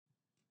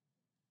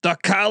The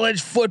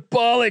college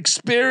football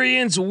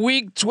experience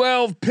week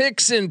 12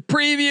 picks and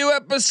preview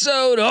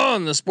episode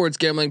on the Sports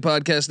Gambling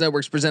Podcast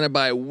Network is presented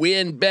by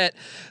WynnBET.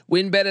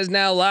 WynnBET is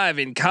now live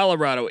in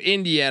Colorado,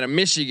 Indiana,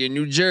 Michigan,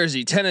 New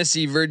Jersey,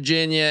 Tennessee,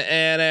 Virginia,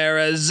 and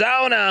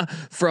Arizona.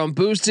 From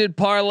boosted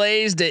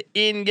parlays to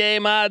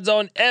in-game odds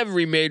on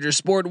every major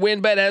sport,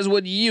 WynnBET has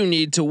what you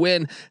need to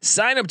win.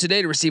 Sign up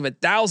today to receive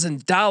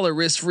 $1,000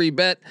 risk-free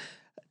bet.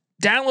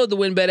 Download the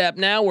WynnBET app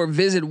now or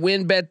visit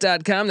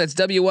wynnbet.com. That's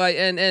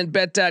WYNN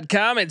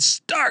bet.com and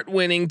start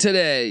winning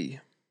today.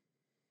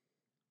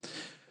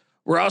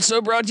 We're also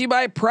brought to you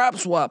by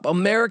PropSwap,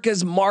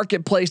 America's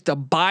marketplace to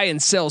buy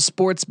and sell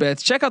sports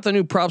bets. Check out the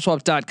new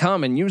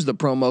PropSwap.com and use the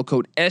promo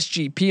code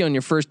SGP on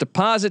your first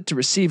deposit to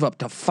receive up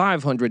to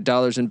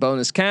 $500 in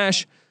bonus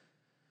cash.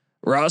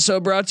 We're also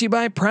brought to you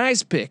by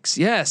Prize Picks.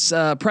 Yes,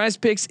 Prize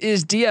Picks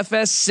is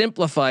DFS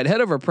simplified. Head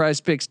over to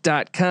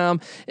prizepicks.com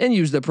and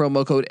use the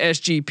promo code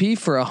SGP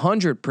for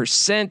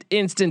 100%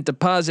 instant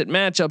deposit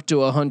match up to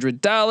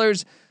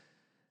 $100.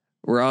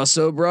 We're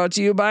also brought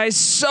to you by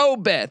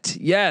SoBet.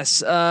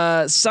 Yes,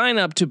 sign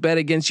up to bet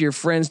against your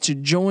friends to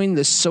join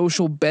the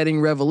social betting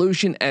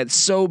revolution at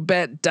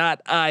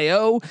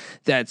SoBet.io.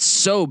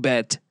 That's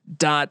SoBet.io.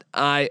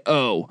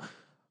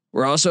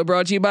 We're also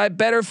brought to you by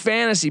Better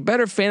Fantasy.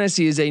 Better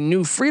Fantasy is a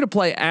new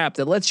free-to-play app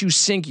that lets you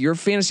sync your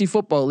fantasy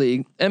football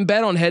league and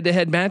bet on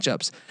head-to-head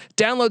matchups.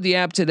 Download the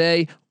app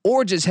today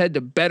or just head to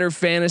Better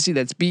Fantasy.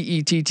 That's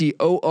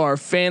BETTOR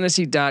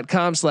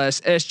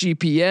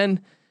fantasy.com/SGPN.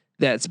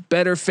 That's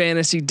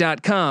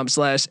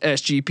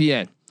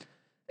betterfantasy.com/SGPN.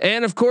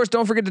 And of course,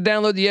 don't forget to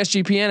download the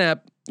SGPN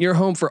app. Your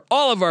home for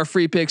all of our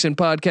free picks and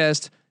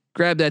podcasts.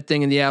 Grab that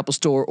thing in the Apple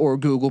Store or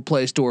Google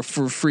Play Store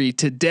for free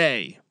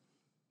today.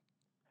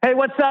 Hey,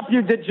 what's up,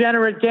 you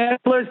degenerate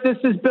gamblers? This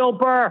is Bill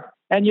Burr,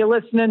 and you're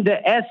listening to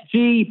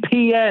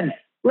SGPN.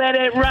 Let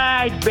it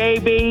ride,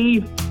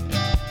 baby.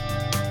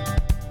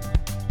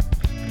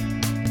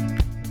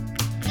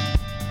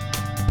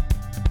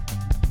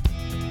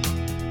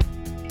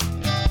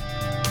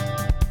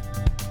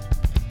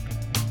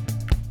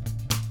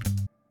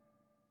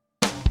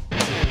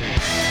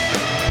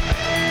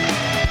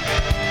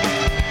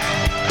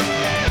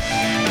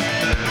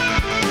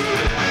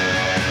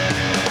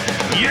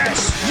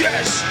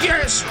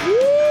 Yes.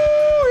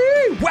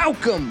 Woo-wee.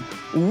 Welcome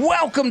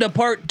to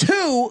part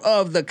 2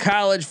 of the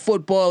college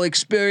football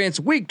experience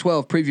week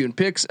 12 preview and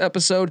picks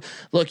episode.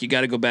 Look, you got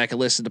to go back and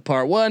listen to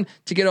part 1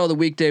 to get all the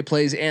weekday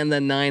plays and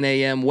the 9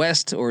 a.m.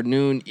 West or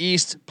noon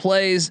East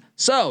plays.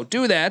 So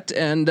do that.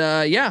 And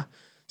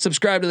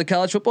subscribe to the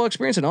college football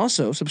experience and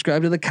also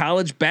subscribe to the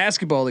college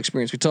basketball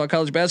experience. We talk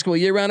college basketball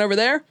year round over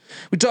there.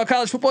 We talk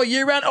college football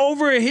year round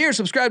over here.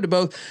 Subscribe to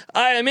both.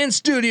 I am in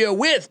studio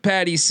with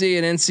Patty C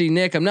and NC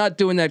Nick. I'm not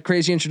doing that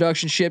crazy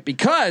introduction shit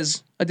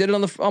because I did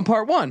it on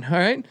part 1. All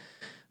right. I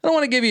don't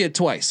want to give you it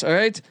twice. All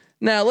right.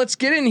 Now let's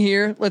get in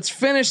here. Let's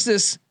finish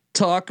this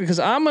talk because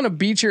I'm going to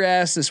beat your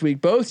ass this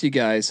week. Both you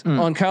guys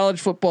on college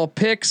football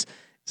picks,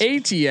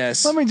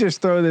 ATS. Let me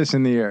just throw this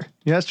in the air.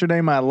 Yesterday,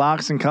 my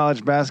locks in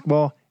college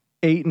basketball,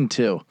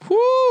 8-2.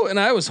 Whoo, and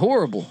I was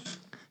horrible.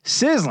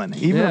 Sizzling.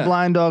 Even a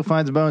blind dog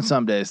finds a bone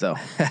some days, though.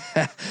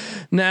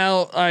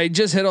 Now, I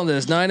just hit on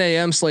this 9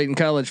 a.m. slate in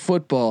college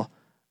football.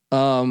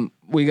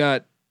 We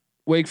got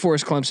Wake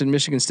Forest, Clemson,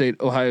 Michigan State,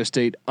 Ohio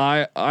State,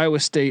 Iowa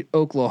State,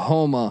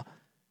 Oklahoma,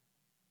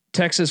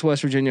 Texas,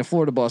 West Virginia,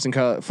 Florida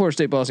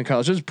State, Boston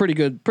College. It was a pretty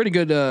good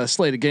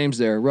slate of games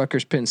there.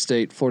 Rutgers, Penn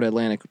State, Florida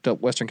Atlantic,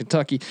 Western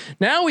Kentucky.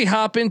 Now we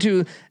hop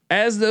into,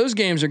 as those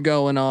games are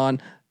going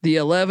on, the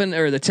 11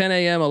 or the 10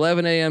 a.m.,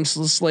 11 a.m.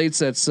 slates.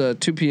 That's 2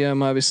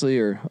 p.m. obviously,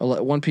 or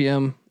 1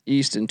 p.m.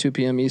 East and 2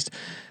 p.m. East.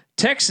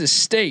 Texas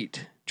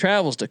State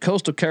travels to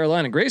Coastal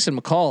Carolina. Grayson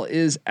McCall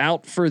is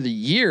out for the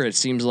year. It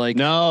seems like.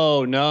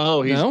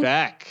 No, he's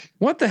back.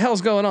 What the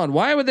hell's going on?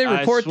 Why would they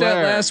report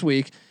that last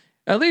week?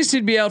 At least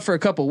he'd be out for a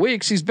couple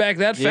weeks. He's back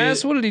that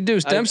fast. What did he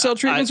do? Stem cell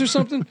treatments or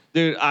something?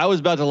 Dude, I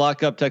was about to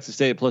lock up Texas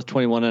State plus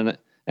 21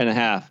 and a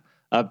half.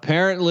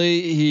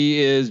 Apparently he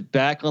is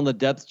back on the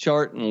depth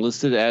chart and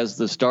listed as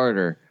the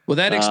starter. Well,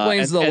 that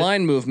explains the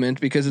line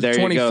movement because it's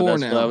 24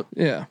 now.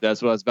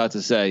 That's what I was about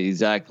to say.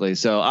 Exactly.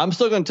 So I'm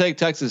still going to take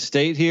Texas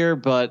State here,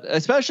 but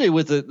especially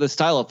with the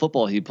style of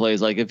football he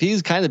plays, like if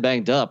he's kind of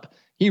banged up,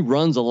 he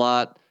runs a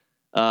lot.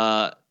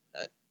 I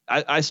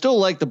still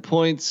like the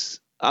points.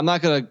 I'm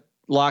not going to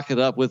lock it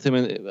up with him.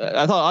 And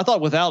I thought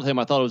without him,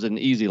 I thought it was an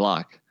easy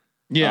lock.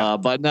 Yeah.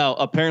 But no,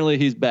 apparently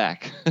he's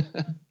back.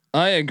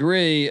 I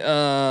agree.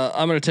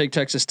 I'm going to take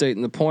Texas State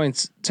in the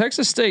points.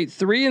 Texas State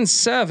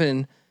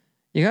 3-7.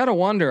 You got to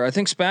wonder. I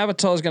think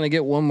Spavital is going to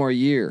get one more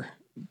year,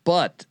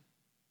 but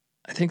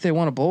I think they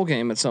want a bowl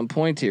game at some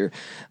point here.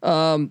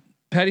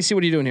 Patty C,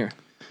 what are you doing here?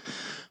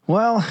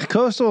 Well,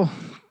 Coastal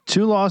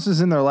 2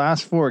 losses in their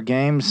last 4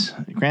 games,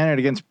 granted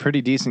against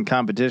pretty decent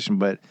competition,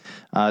 but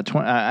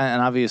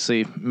and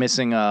obviously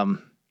missing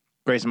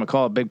Grayson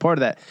McCall, a big part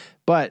of that.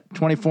 But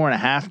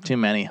 24.5 too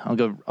many.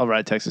 I'll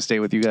ride Texas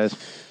State with you guys.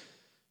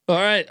 All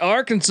right,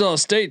 Arkansas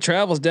State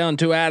travels down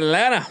to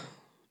Atlanta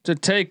to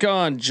take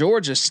on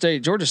Georgia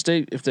State. Georgia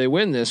State, if they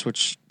win this,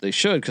 which they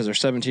should because they're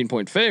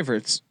 17-point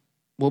favorites,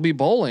 will be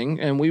bowling,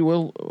 and we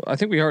will. I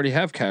think we already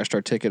have cashed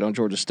our ticket on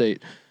Georgia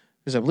State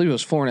because I believe it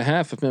was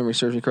 4.5 if memory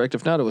serves me correct.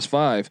 If not, it was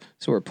 5.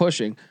 So we're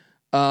pushing.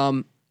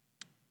 What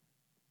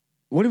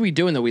are we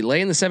doing though? We lay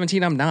in the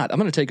 17. I'm not. I'm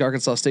going to take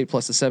Arkansas State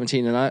plus the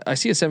 17, and I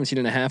see a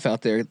 17.5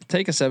 out there.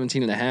 Take a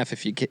 17.5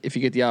 if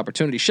you get the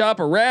opportunity.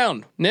 Shop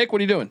around. Nick, what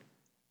are you doing?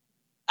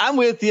 I'm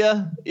with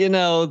you. You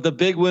know, the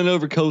big win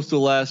over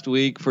Coastal last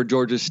week for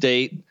Georgia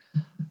State.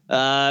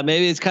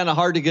 Maybe it's kind of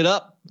hard to get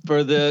up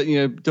for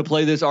to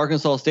play this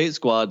Arkansas State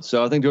squad.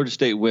 So I think Georgia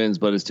State wins,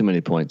 but it's too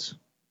many points.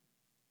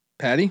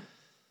 Patty?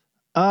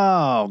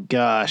 Oh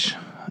gosh,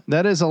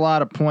 that is a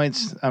lot of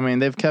points. I mean,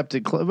 they've kept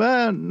it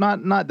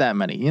not that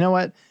many. You know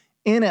what?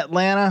 In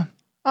Atlanta,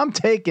 I'm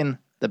taking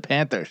the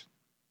Panthers.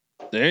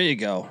 There you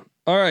go.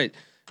 All right.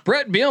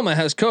 Brett Bielema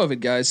has COVID,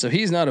 guys, so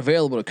he's not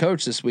available to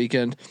coach this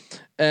weekend.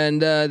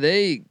 And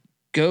they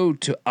go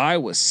to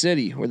Iowa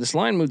City, where this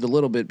line moved a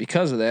little bit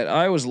because of that.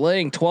 Iowa's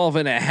laying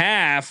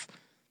 12.5.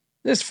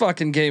 This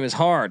fucking game is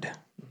hard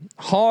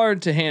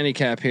to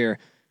handicap here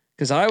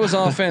because Iowa's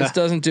offense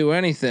doesn't do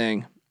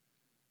anything.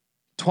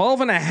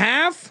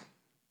 12.5.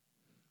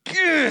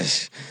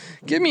 Gosh.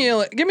 Give me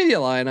the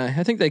Illini.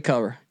 I think they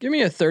cover. Give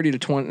me a 30 to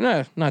 20.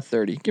 No, not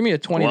 30. Give me a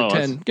 20 to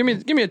 10. Give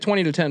me a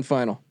 20 to 10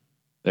 final.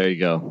 There you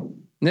go.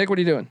 Nick, what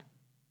are you doing?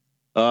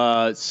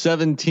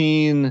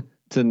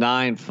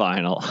 17-9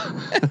 final.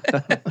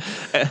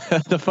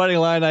 The fighting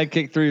line, I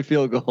kicked 3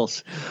 field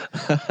goals.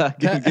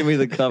 give me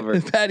the cover.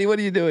 Patty, what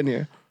are you doing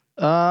here?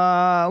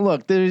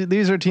 Look,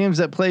 these are teams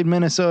that played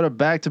Minnesota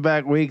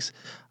back-to-back weeks.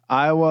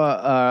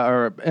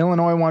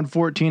 Illinois won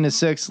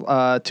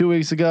 14-6 2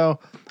 weeks ago.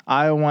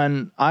 Iowa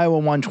won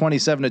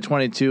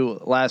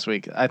 27-22 last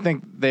week. I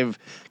think they've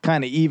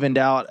kind of evened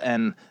out,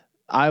 and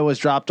Iowa's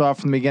dropped off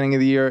from the beginning of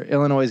the year.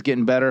 Illinois is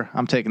getting better.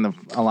 I'm taking the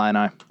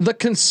Illini. The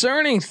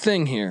concerning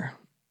thing here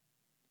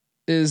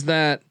is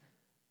that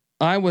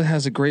Iowa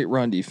has a great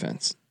run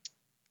defense,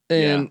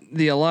 and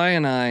the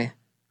Illini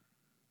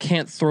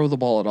can't throw the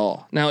ball at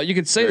all. Now you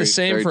could say the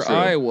same for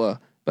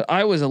Iowa, but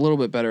Iowa's a little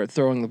bit better at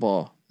throwing the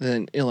ball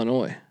than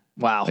Illinois.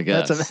 Wow,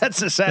 that's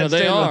a sad. No,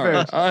 they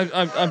are.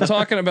 I'm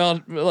talking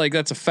about like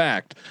that's a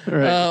fact.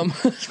 Right.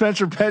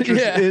 Spencer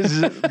Petras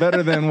is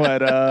better than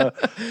what?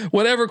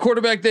 Whatever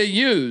quarterback they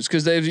use,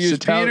 because they've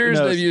used Peters,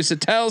 they've used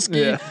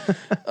Satowski. Yeah.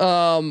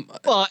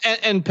 Well,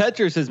 and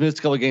Petras has missed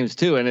a couple of games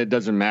too, and it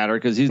doesn't matter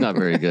because he's not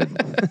very good.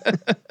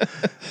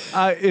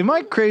 Am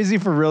I crazy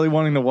for really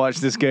wanting to watch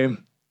this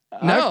game?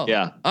 No,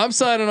 I'm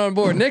signing on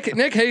board. Nick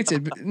hates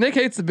it. Nick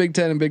hates the Big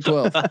 10 and Big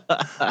 12.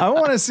 I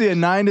want to see a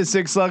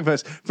 9-6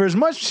 slugfest. For as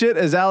much shit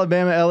as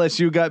Alabama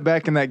LSU got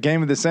back in that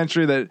game of the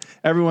century that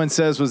everyone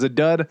says was a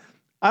dud,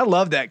 I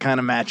love that kind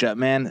of matchup,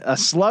 man. A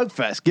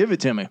slugfest. Give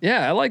it to me.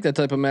 Yeah, I like that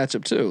type of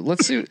matchup too.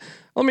 Let's see.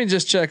 Let me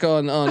just check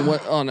on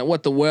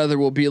what the weather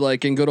will be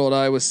like in good old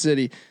Iowa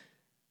City.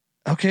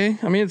 Okay,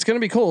 I mean it's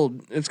gonna be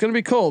cold.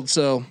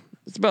 So.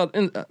 It's about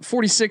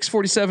 46,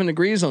 47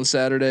 degrees on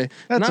Saturday.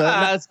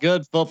 That's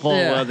good football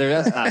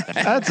weather.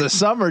 That's a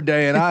summer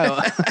day in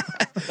Iowa.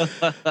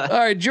 All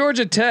right,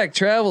 Georgia Tech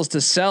travels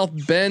to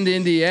South Bend,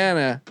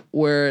 Indiana,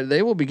 where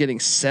they will be getting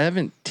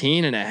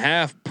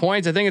 17.5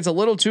 points. I think it's a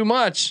little too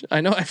much. I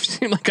know I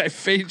seem like I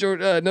fade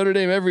Notre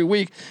Dame every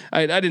week.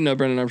 I didn't know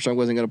Brendan Armstrong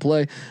wasn't going to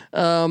play.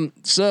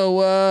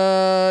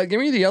 So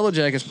give me the Yellow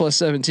Jackets plus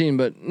 17.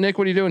 But Nick,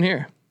 what are you doing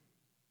here?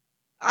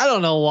 I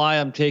don't know why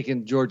I'm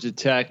taking Georgia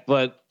Tech,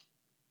 but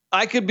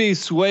I could be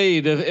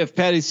swayed if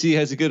Patty C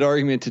has a good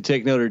argument to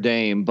take Notre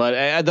Dame, but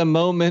at the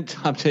moment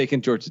I'm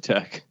taking Georgia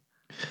Tech.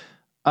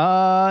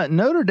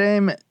 Notre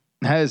Dame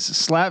has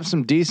slapped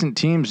some decent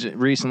teams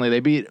recently. They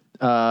beat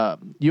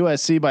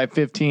USC by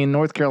 15,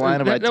 North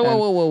Carolina by 10.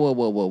 Whoa.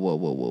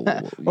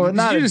 Well,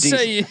 not Did you a just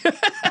decent.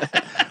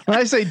 When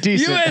I say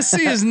decent,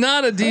 USC is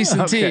not a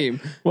decent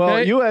team. Well,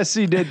 okay?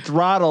 USC did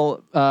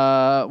throttle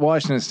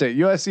Washington State.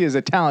 USC is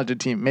a talented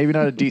team, maybe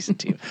not a decent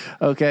team.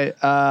 Okay,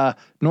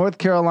 North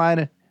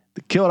Carolina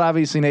killed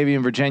obviously Navy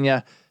and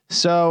Virginia.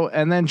 So,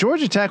 and then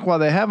Georgia Tech, while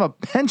they have a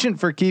penchant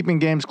for keeping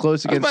games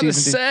close against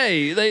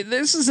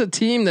this is a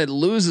team that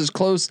loses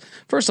close.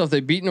 First off, they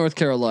beat North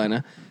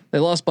Carolina. They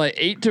lost by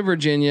 8 to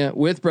Virginia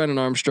with Brendan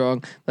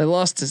Armstrong. They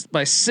lost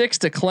by 6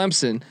 to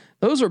Clemson.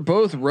 Those are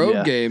both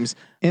road games.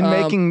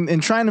 In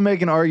trying to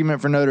make an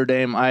argument for Notre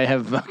Dame, I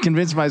have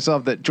convinced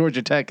myself that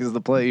Georgia Tech is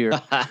the play here.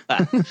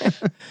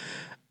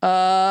 All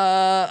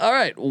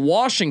right,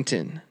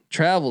 Washington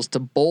travels to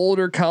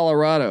Boulder,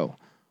 Colorado.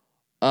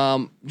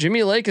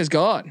 Jimmy Lake is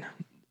gone.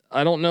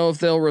 I don't know if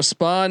they'll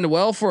respond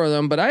well for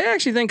them, but I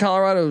actually think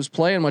Colorado is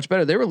playing much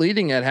better. They were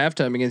leading at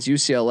halftime against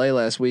UCLA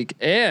last week,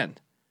 and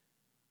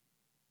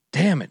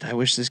damn it, I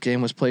wish this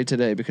game was played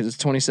today because it's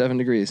 27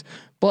 degrees.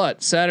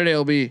 But Saturday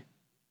will be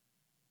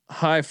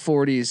high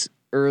 40s,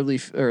 early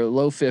or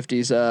low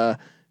 50s.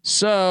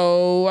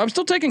 So I'm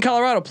still taking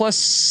Colorado plus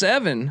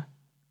 7.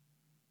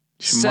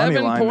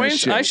 7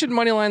 points. I should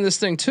money line this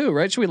thing too,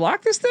 right? Should we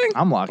lock this thing?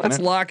 I'm locking it. Let's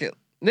lock it.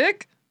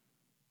 Nick?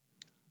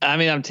 I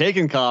mean, I'm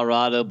taking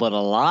Colorado, but a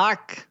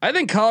lock. I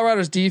think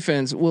Colorado's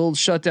defense will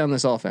shut down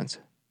this offense.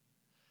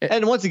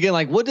 And once again,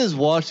 like, what does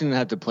Washington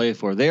have to play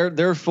for? They're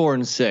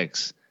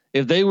 4-6.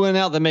 If they win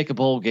out, they make a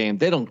bowl game.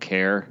 They don't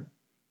care,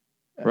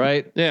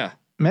 right? Yeah.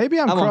 Maybe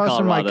I'm on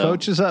crossing my Colorado.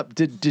 coaches up.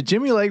 Did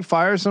Jimmy Lake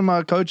fire some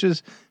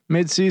coaches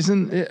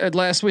mid-season?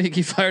 Last week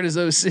he fired his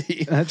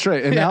OC. That's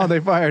right, and now they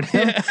fired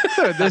him.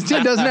 Dude, this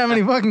team doesn't have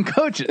any fucking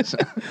coaches.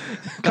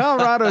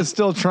 Colorado is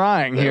still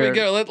trying There here. we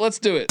go. Let's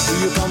do it.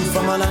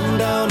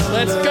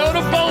 Let's go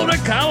to Boulder,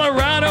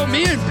 Colorado.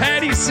 Me and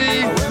Patty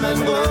C.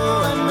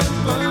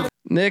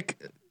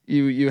 Nick,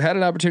 you had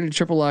an opportunity to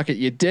triple lock it.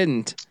 You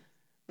didn't.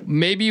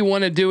 Maybe you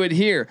want to do it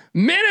here.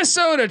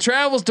 Minnesota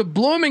travels to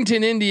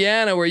Bloomington,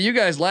 Indiana, where you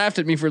guys laughed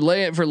at me for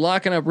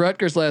locking up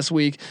Rutgers last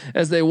week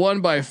as they won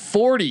by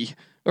 40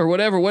 or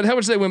whatever. How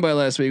much did they win by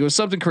last week? It was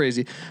something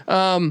crazy.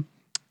 In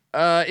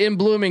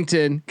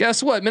Bloomington,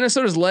 guess what?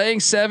 Minnesota's laying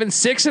 7,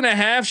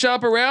 6.5.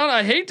 Shop around.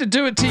 I hate to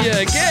do it to you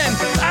again.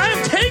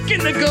 I'm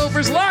taking the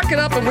Gophers. Lock it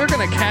up, and we're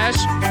gonna cash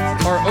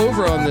our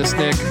over on this,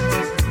 Nick.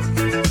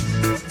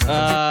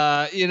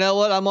 You know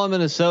what? I'm on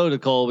Minnesota,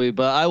 Colby,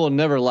 but I will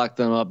never lock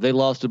them up. They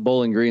lost to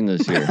Bowling Green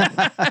this year.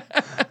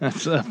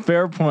 That's a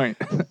fair point.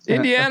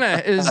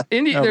 Indiana is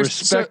A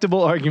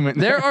respectable argument.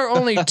 There are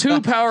only 2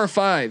 Power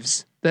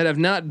Fives that have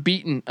not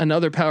beaten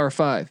another Power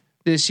Five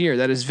this year.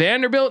 That is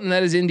Vanderbilt and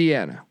that is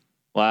Indiana.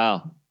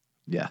 Wow.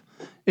 Yeah,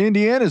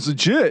 Indiana's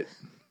legit.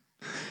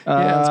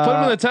 Yeah, let's put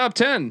them in the top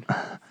 10.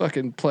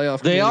 Fucking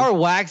playoff. They game. are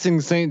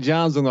waxing St.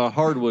 John's on the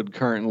hardwood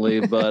currently,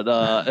 but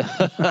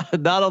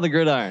not on the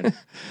gridiron.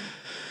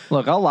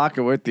 Look, I'll lock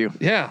it with you.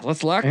 Yeah,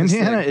 let's lock this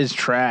Indiana thing. is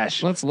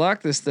trash. Let's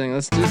lock this thing.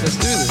 Let's do this.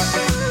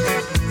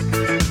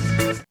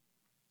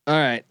 All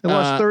right. They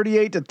lost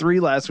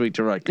 38-3 last week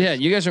to Rutgers. Yeah,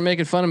 you guys are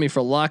making fun of me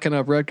for locking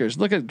up Rutgers.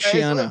 Look at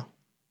Shiano.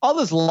 All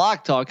this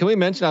lock talk. Can we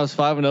mention I was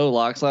 5-0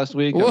 locks last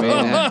week? Whoa. I mean,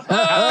 how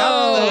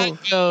did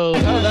that go?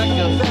 How did that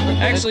go?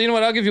 Actually, you know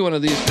what? I'll give you one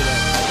of these for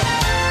that.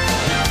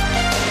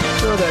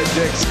 Throw that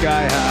dick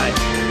sky high.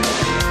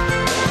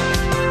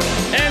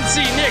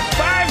 NC Nick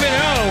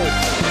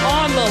 5-0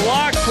 on the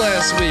locks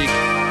last week.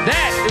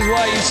 That is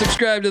why you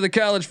subscribe to the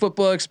College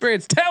Football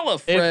Experience. Tell a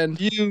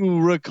friend. If you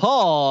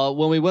recall,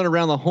 when we went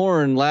around the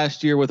horn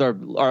last year with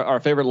our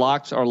favorite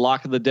locks, our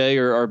lock of the day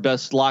or our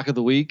best lock of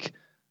the week,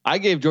 I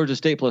gave Georgia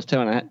State plus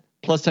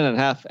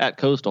 10.5 at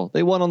Coastal.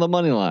 They won on the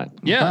money line.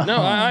 Yeah, no,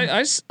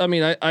 I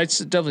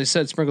definitely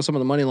said sprinkle some of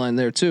the money line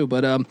there too,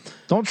 but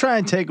Don't try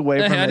and take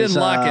away from I this,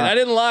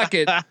 didn't lock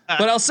it.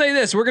 But I'll say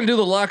this: we're gonna do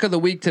the lock of the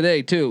week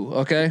today too.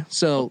 Okay,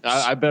 so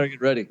I better get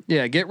ready.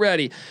 yeah, get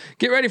ready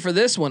for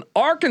this one.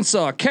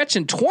 Arkansas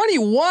catching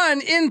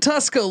 21 in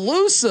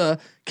Tuscaloosa.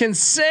 Can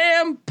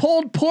Sam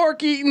pulled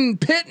pork eating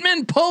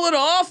Pittman pull it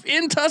off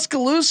in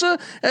Tuscaloosa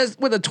as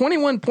with a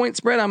 21-point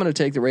spread? I'm going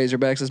to take the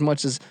Razorbacks as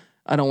much as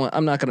I'm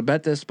not going to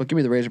bet this, but give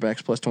me the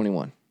Razorbacks plus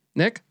 21.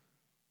 Nick?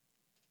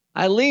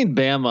 I lean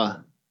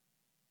Bama.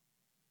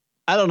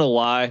 I don't know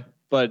why,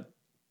 but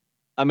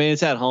I mean,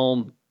 it's at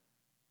home.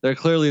 They're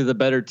clearly the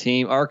better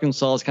team.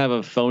 Arkansas is kind of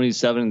a phony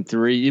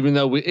 7-3, even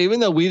though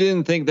we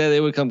didn't think that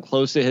they would come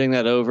close to hitting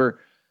that over.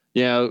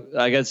 You know,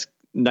 I guess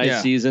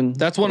season.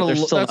 That's one of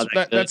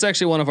the that's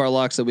actually one of our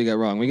locks that we got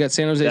wrong. We got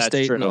San Jose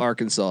State and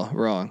Arkansas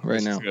wrong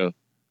now. True.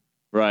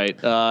 Right.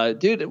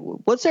 Dude,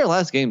 what's their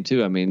last game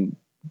too? I mean,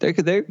 they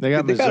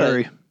got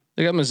Missouri.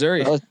 They got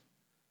Missouri.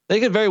 They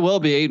could very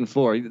well be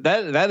 8-4.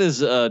 That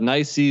is a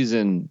nice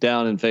season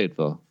down in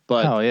Fayetteville.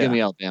 But give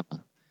me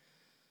Alabama.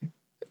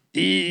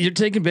 You're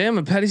taking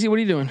Bama. Patty C, what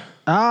are you doing?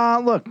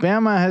 Look,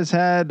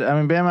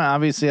 Bama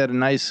obviously had a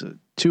nice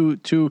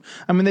two.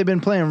 I mean, they've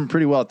been playing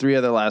pretty well 3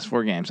 of their last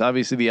 4 games.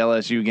 Obviously, the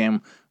LSU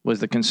game was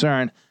the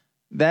concern.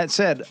 That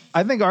said,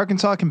 I think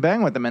Arkansas can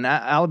bang with them. And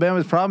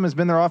Alabama's problem has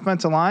been their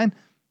offensive line.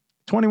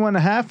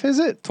 21.5, is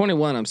it?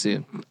 21, I'm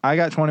seeing. I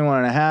got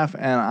 21.5,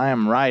 and I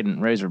am riding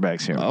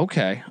Razorbacks here.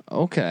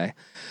 Okay.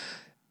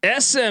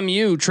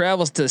 SMU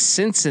travels to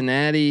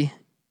Cincinnati.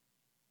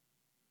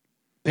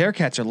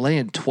 Bearcats are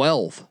laying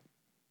 12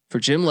 for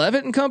Jim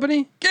Leavitt and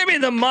company. Give me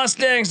the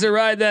Mustangs to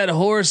ride that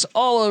horse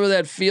all over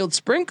that field.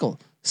 Sprinkle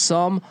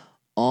some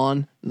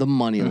on the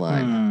money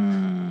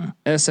line.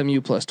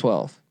 SMU plus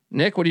 12.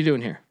 Nick, what are you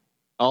doing here?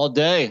 All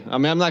day. I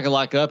mean, I'm not gonna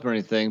lock up or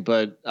anything,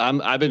 but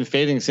I've been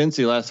fading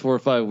Cincy last 4 or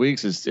 5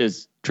 weeks.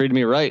 It's treated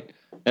me right.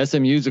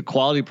 SMU's a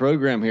quality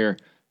program here.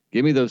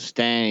 Give me those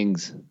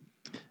Stangs.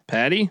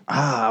 Patty?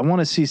 I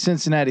want to see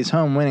Cincinnati's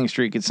home winning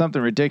streak. It's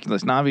something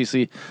ridiculous. And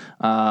obviously,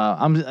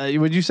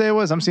 would you say it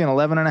was? I'm seeing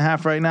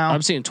 11.5 right now.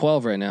 I'm seeing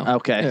 12 right now.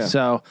 Okay, Yeah.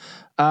 so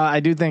I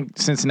do think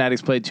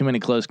Cincinnati's played too many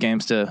close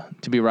games to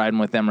be riding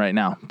with them right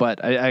now.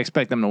 But I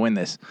expect them to win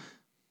this.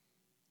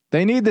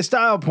 They need the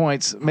style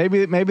points.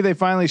 Maybe they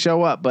finally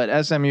show up.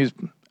 But SMU's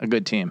a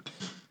good team.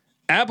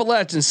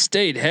 Appalachian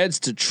State heads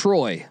to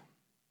Troy,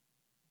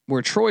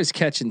 where Troy's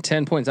catching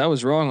 10 points. I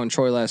was wrong on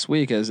Troy last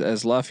week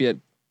as Lafayette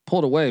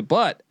pulled away,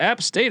 but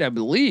App State, I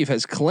believe,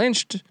 has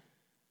clinched.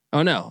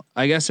 Oh no,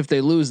 I guess if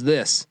they lose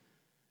this,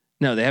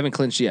 no, they haven't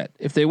clinched yet.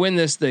 If they win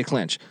this, they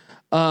clinch.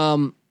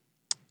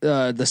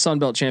 the Sun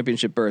Belt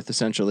championship berth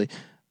essentially.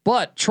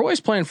 But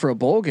Troy's playing for a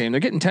bowl game. They're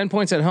getting 10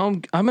 points at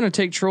home. I'm going to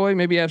take Troy.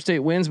 Maybe App State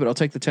wins, but I'll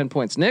take the 10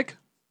 points. Nick?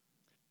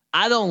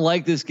 I don't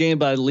like this game,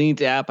 but I leaned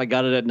to App. I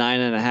got it at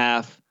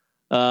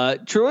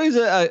 9.5. Troy's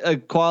a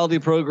quality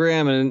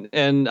program,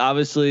 and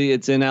obviously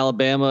it's in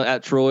Alabama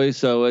at Troy,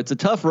 so it's a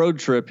tough road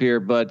trip here.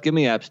 But give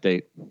me App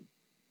State.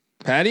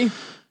 Patty?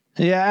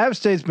 Yeah, App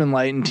State's been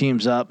lighting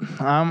teams up.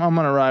 I'm going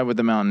to ride with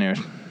the Mountaineers.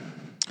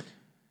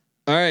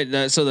 All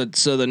right, so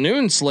the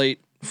noon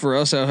slate for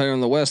us out here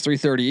in the West,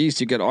 3:30 East.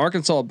 You get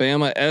Arkansas,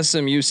 Bama,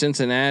 SMU,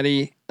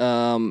 Cincinnati.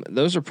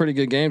 Those are pretty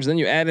good games. Then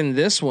you add in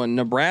this one,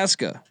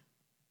 Nebraska.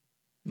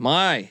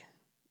 My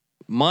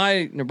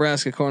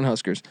Nebraska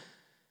Cornhuskers,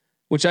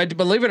 which I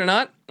believe it or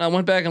not, I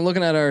went back and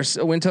looking at our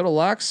win total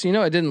locks.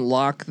 I didn't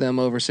lock them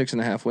over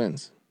 6.5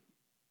 wins.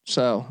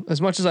 So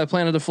as much as I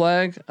planted the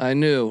flag, I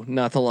knew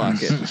not to lock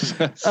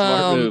it.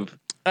 Smart move.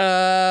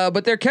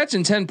 But they're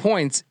catching 10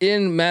 points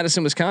in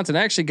Madison, Wisconsin.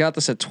 I actually got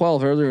this at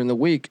 12 earlier in the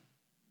week.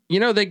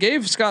 They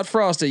gave Scott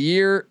Frost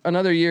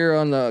another year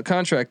on the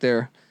contract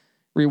there,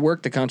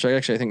 reworked the contract.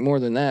 Actually, I think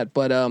more than that,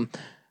 but,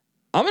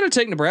 I'm going to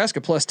take Nebraska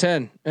plus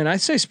 10 and I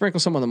say sprinkle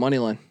some on the money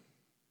line.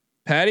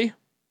 Patty?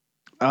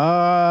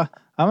 I'm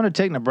going to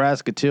take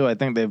Nebraska too. I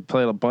think they've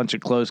played a bunch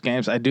of close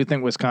games. I do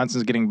think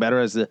Wisconsin's getting better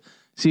as the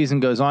season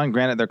goes on.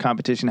 Granted, their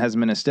competition hasn't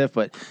been as stiff,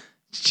 but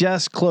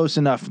just close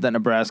enough that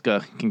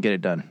Nebraska can get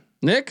it done.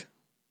 Nick?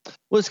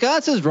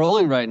 Wisconsin's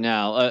rolling right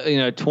now.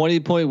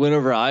 20-point win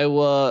over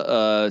Iowa,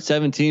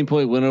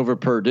 17-point win over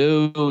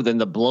Purdue, then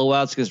the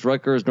blowouts against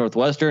Rutgers,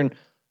 Northwestern.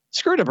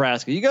 Screw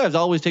Nebraska. You guys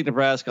always take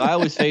Nebraska. I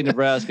always fade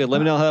Nebraska. Let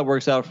me know how that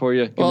works out for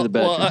you. Give me the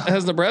bet.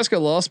 Has Nebraska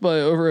lost by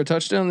over a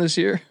touchdown this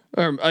year?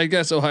 Or I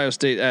guess Ohio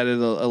State added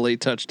a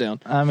late touchdown.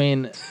 I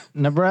mean,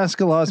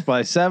 Nebraska lost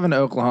by 7 to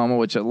Oklahoma,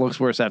 which it looks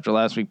worse after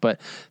last week, but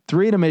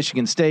 3 to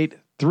Michigan State,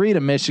 3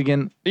 to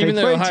Michigan. Even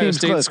though Ohio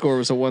State's score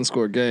was a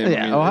 1-score game.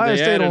 Yeah, Ohio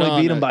State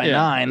only beat them by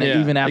 9,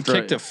 even after they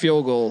kicked a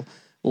field goal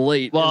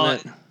late. Well,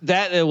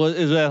 that it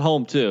was at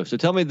home too. So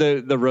tell me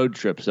the road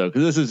trip, because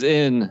this is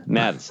in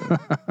Madison.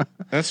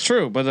 That's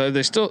true, but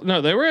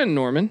they were in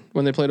Norman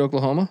when they played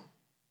Oklahoma.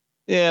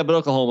 Yeah, but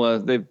Oklahoma,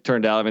 they've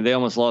turned out. I mean, they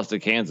almost lost to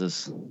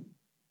Kansas.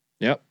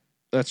 Yep,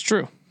 that's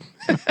true.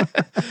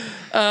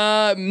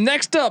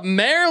 Next up,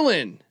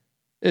 Maryland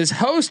is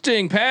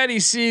hosting Patty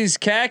C's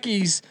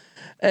Khakis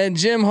and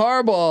Jim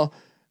Harbaugh.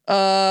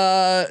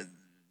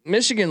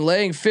 Michigan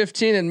laying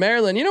 15 in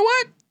Maryland. You know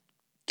what?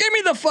 Give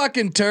me the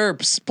fucking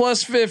Terps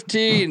plus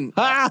 15.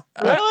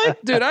 Really?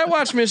 Dude, I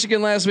watched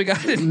Michigan last week.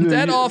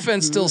 That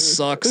offense still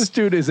sucks. This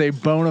dude is a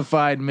bona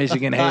fide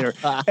Michigan hater.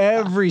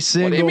 Every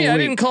single What do you mean? week. I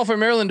didn't call for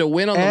Maryland to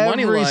win on the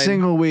money line. Every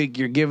single week,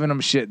 you're giving them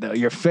shit, though.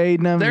 You're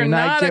fading them. They're you're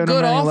not a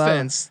good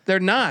offense. Love. They're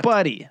not.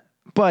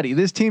 Buddy,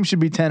 this team should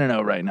be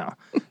 10-0 right now.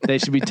 They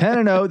should be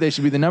 10-0. They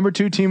should be the number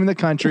 2 team in the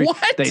country.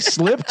 What? They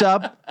slipped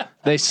up.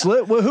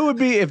 Well, who would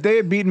be, if they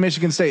had beaten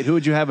Michigan State, who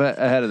would you have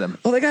ahead of them?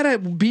 Well, they got to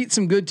beat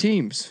some good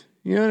teams.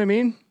 You know what I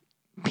mean?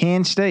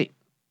 Penn State.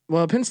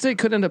 Well, Penn State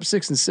could end up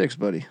 6-6,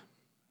 buddy.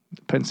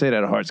 Penn State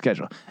had a hard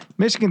schedule.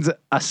 Michigan's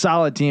a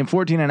solid team,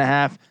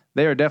 14.5.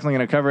 They are definitely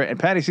going to cover it. And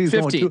Patty C's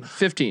 15. going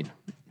 15.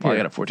 I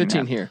got a 14.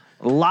 15 here.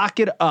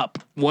 Lock it up.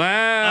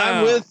 Wow.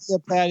 I'm with you,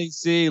 Patty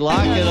C.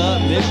 Lock it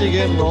up.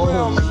 Michigan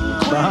rolls.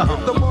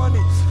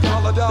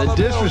 The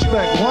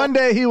disrespect. One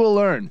day he will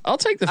learn. I'll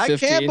take the 15. I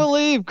can't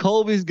believe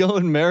Colby's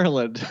going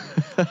Maryland.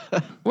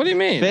 What do you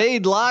mean?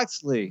 Fade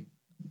Loxley.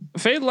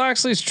 Fade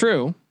Loxley's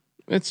true.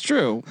 It's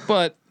true.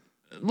 But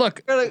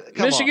look,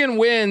 Michigan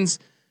wins.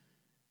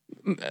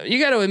 You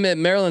got to admit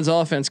Maryland's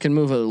offense can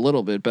move a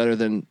little bit better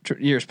than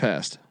years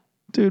past.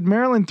 Dude,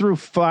 Maryland threw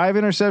 5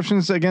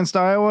 interceptions against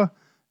Iowa.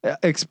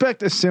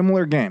 Expect a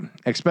similar game.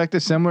 Expect a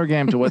similar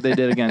game to what they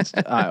did against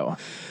Iowa.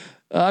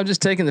 I'm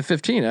just taking the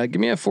 15.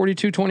 Give me a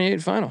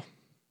 42-28 final.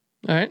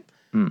 All right.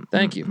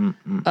 Thank you.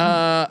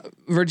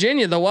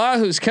 Virginia, the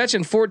Wahoos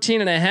catching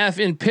 14.5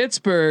 in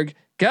Pittsburgh.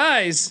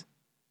 Guys,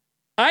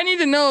 I need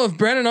to know if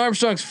Brennan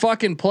Armstrong's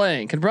fucking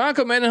playing. Can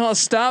Bronco Mendenhall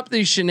stop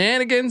these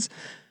shenanigans?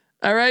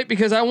 All right,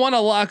 because I want to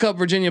lock up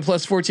Virginia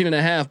plus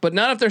 14.5, but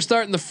not if they're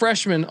starting the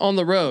freshman on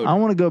the road. I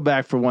want to go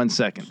back for 1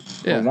 second.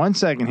 Yeah. For 1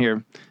 second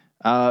here.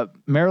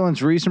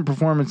 Maryland's recent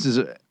performances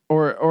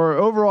or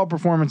overall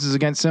performances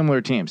against similar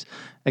teams.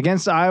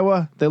 Against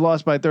Iowa, they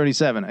lost by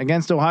 37.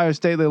 Against Ohio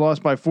State, they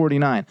lost by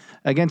 49.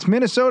 Against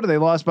Minnesota, they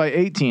lost by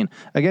 18.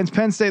 Against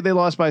Penn State, they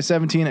lost by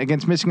 17.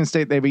 Against Michigan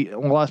State, they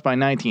lost by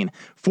 19.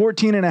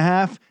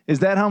 14.5. Is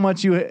that how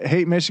much you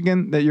hate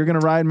Michigan that you're going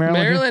to ride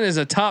Maryland? Maryland is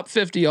a top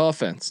 50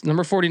 offense,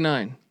 number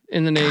 49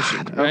 in the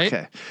nation. God,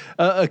 right?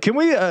 Okay. Can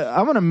we?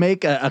 I'm going to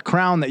make a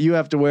crown that you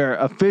have to wear.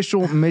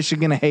 Official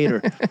Michigan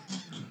hater.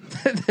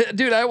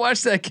 Dude, I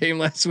watched that game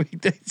last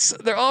week.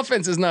 Their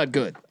offense is not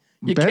good.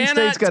 You Penn cannot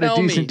State's got a tell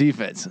decent me,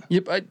 defense.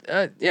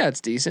 Yeah,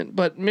 it's decent,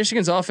 but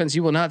Michigan's offense,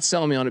 you will not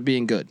sell me on it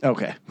being good.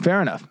 Okay,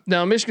 fair enough.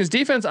 Now, Michigan's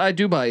defense, I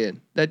do buy in.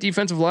 That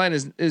defensive line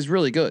is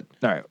really good.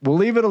 All right, we'll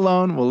leave it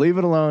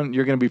alone.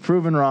 You're going to be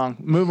proven wrong.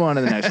 Move on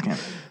to the next game.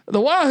 The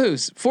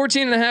Wahoos,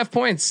 14.5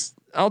 points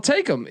I'll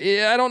take him.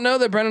 I don't know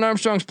that Brennan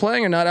Armstrong's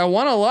playing or not. I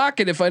want to lock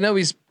it if I know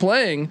he's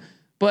playing,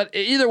 but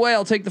either way,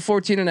 I'll take the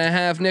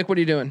 14.5. Nick, what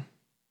are you doing?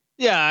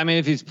 Yeah, I mean,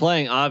 if he's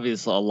playing,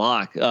 obviously a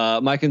lock.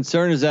 My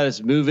concern is that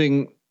it's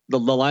moving. The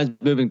line's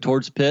moving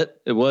towards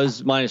Pitt. It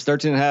was minus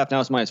 13.5.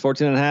 Now it's minus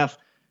 14.5.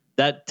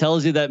 That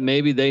tells you that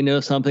maybe they know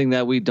something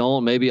that we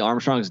don't. Maybe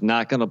Armstrong's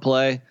not going to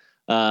play.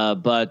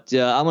 But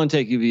I'm going to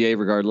take UVA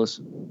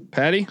regardless.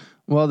 Patty?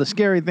 Well, the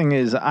scary thing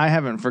is I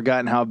haven't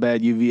forgotten how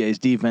bad UVA's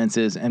defense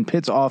is, and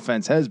Pitt's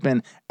offense has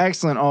been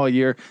excellent all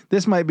year.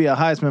 This might be a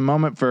Heisman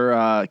moment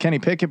for Kenny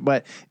Pickett,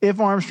 but if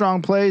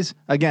Armstrong plays,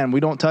 again, we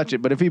don't touch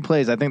it, but if he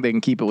plays, I think they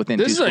can keep it within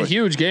This two is scores. a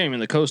huge game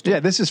in the Coastal. Yeah,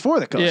 this is for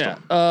the Coastal.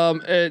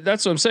 Yeah,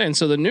 that's what I'm saying.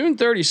 So the noon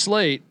 30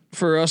 slate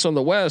for us on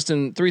the West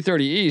and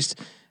 3:30 East,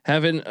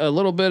 having a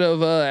little bit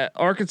of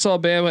Arkansas,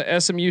 Bama,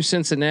 SMU,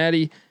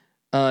 Cincinnati,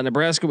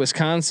 Nebraska,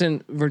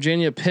 Wisconsin,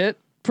 Virginia, Pitt.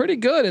 Pretty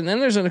good. And then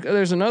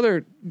there's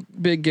another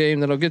big game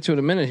that I'll get to in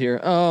a minute here.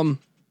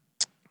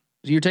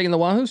 You're taking the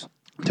Wahoos?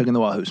 Taking the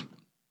Wahoos.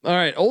 All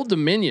right. Old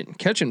Dominion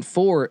catching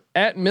 4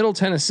 at Middle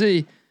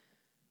Tennessee.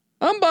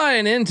 I'm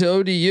buying into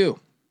ODU.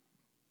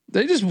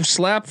 They just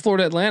slapped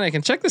Florida Atlantic,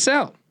 and check this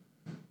out.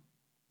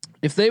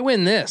 If they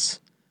win this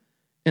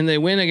and they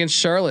win against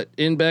Charlotte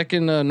back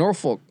in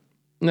Norfolk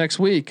next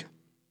week,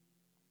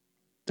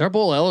 they're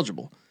bowl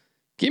eligible.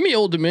 Give me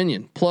Old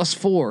Dominion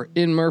 +4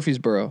 in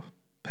Murfreesboro.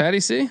 Patty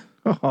C?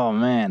 Oh,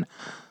 man.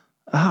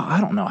 Oh,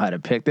 I don't know how to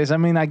pick this. I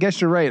mean, I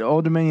guess you're right.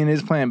 Old Dominion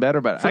is playing better,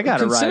 but I got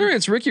to ride. Considering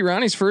it's Ricky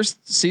Ronnie's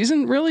first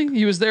season, really?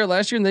 He was there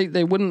last year, and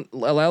they wouldn't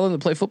allow him to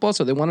play football,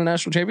 so they won a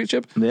national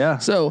championship. Yeah.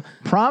 So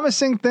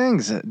promising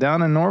things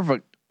down in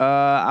Norfolk.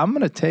 I'm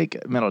going to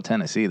take Middle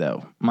Tennessee,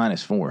 though,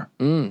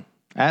 -4.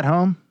 At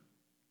home.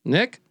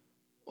 Nick?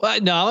 Well,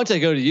 no, I want to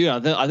go to you. I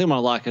think I'm going to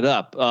lock it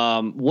up.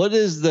 What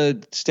is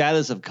the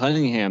status of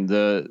Cunningham?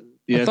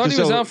 I thought he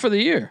was out for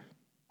the year.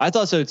 I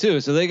thought so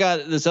too. So they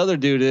got this other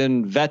dude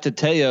in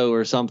Vatateo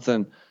or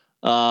something.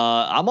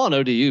 I'm on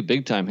ODU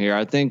big time here.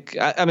 I think.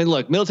 I mean,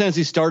 look, Middle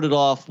Tennessee started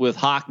off with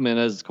Hockman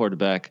as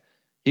quarterback.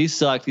 He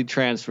sucked. He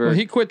transferred. Well,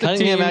 he quit the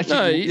Cunningham team.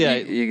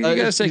 Actually, you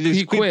gotta say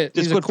he quit.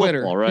 He's a quitter.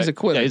 Football, right? He's a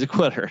quitter. Yeah, he's a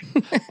quitter.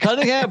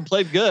 Cunningham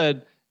played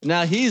good.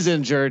 Now he's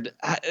injured,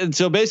 and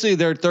so basically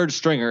their third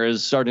stringer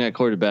is starting at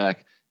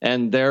quarterback,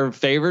 and they're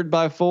favored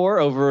by 4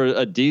 over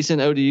a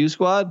decent ODU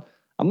squad.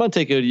 I'm going to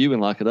take ODU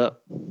and lock it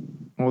up.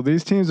 Well,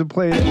 these teams have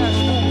played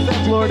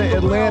Florida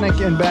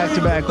Atlantic in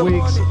back-to-back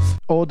weeks.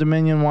 Old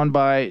Dominion won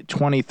by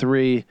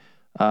 23.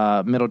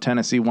 Middle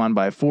Tennessee won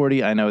by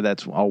 40. I know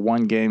that's a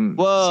one-game.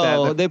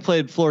 Whoa, they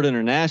played Florida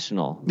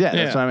International. Yeah,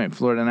 that's what I mean.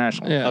 Florida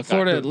National. Yeah, okay.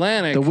 Florida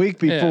Atlantic. The week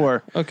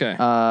before. Yeah.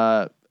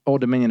 Okay. Old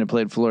Dominion had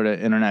played Florida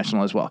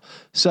International as well.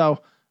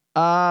 So,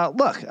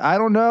 look, I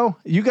don't know.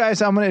 You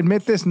guys, I'm going to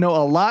admit this, know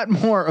a lot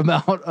more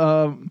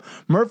about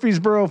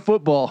Murfreesboro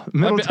football.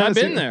 I've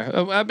been there.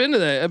 I've been to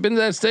that. I've been to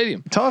that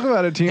stadium. Talk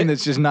about a team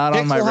that's just not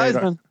on my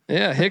radar. Heisman.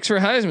 Yeah, Hicks for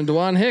Heisman.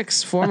 Dwan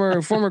Hicks,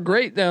 former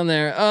great down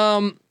there.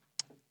 All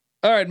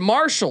right,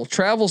 Marshall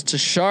travels to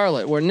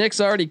Charlotte, where Nick's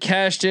already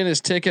cashed in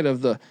his ticket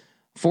of the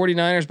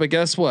 49ers. But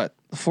guess what?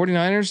 The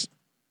 49ers,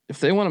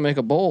 if they want to make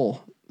a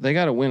bowl, they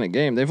got to win a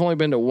game. They've only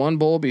been to one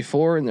bowl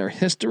before in their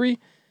history.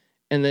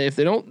 And if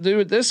they don't do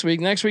it this week,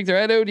 next week they're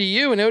at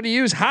ODU, and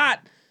ODU's hot.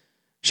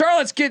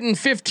 Charlotte's getting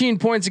 15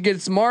 points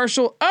against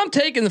Marshall. I'm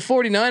taking the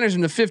 49ers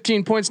into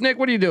 15 points. Nick,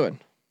 what are you doing?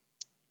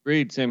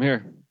 Reed, same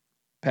here.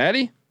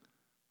 Patty?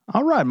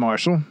 All right,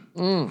 Marshall.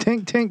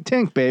 Tink, tink,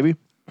 tink, baby.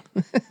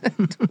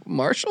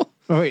 Marshall?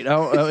 Oh, wait.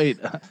 Wait.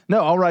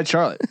 No, all right,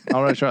 Charlotte.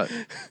 All right, Charlotte.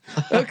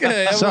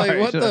 Okay. I'm Sorry, like,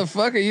 what the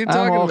fuck are you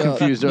talking all about?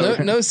 Confused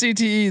no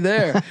CTE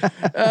there.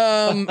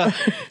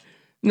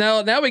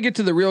 Now we get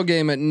to the real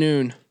game at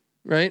noon,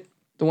 right?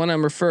 The one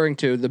I'm referring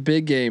to, the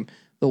big game,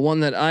 the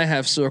one that I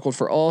have circled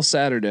for all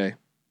Saturday.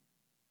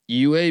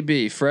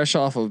 UAB, fresh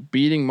off of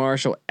beating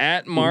Marshall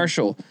at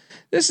Marshall.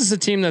 This is a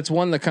team that's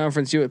won the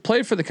conference.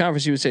 Played for the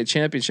Conference USA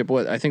Championship.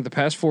 What I think the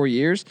past 4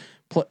 years,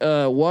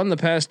 won the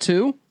past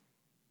 2.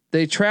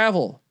 They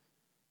travel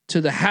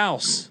to the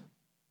house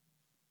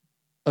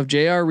of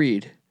J.R.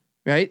 Reed,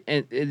 right,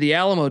 and the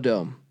Alamo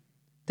Dome,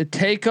 to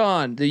take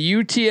on the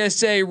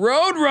UTSA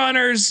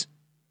Roadrunners.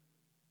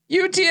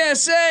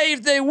 UTSA,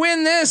 if they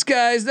win this,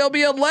 guys, they'll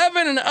be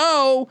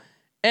 11-0.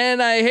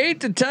 And I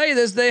hate to tell you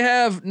this, they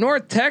have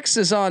North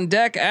Texas on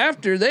deck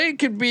after. They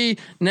could be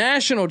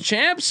national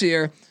champs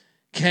here.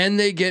 Can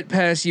they get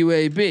past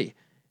UAB?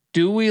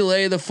 Do we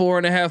lay the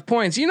 4.5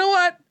 points? You know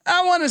what?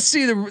 I want to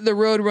see the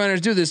Roadrunners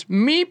do this.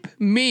 Meep,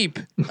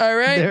 meep. All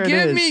right.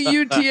 Give me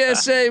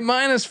UTSA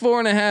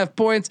 -4.5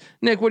 points.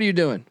 Nick, what are you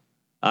doing?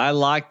 I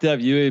locked up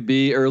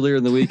UAB earlier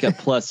in the week at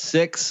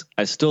 +6.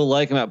 I still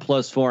like them at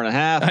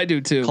 +4.5. I do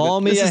too. Call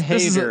me a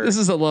hater. This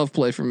is a love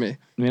play for me.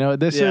 You know,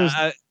 this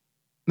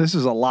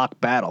is a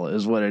lock battle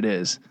is what it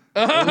is.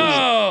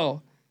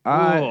 Oh,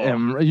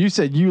 You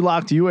said you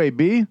locked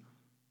UAB?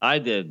 I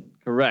did.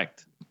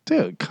 Correct.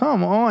 Dude,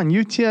 come on.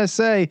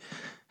 UTSA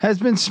has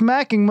been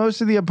smacking most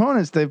of the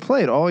opponents they've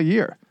played all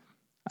year.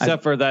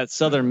 Except for that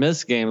Southern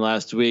Miss game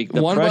last week.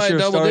 The Won by pressure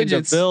double started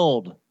digits. to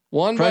build.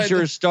 One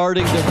Pressure is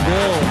starting to build.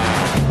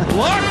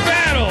 Lock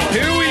battle.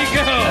 Here we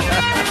go.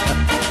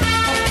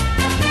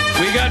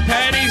 We got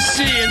Patty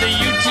C and the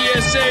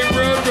UTSA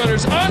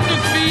Roadrunners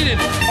undefeated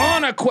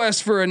on a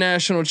quest for a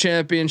national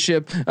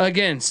championship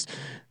against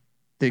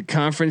the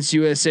Conference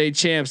USA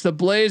champs, the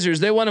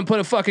Blazers. They want to put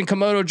a fucking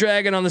Komodo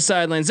dragon on the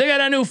sidelines. They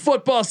got a new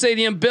football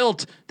stadium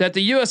built that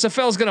the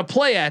USFL is going to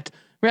play at,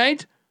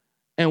 right?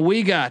 And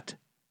we got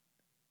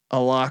a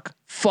lock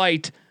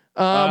fight.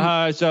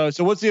 So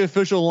what's the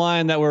official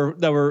line that we're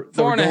 4.5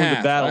 going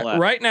to battle at?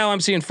 Right now, I'm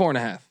seeing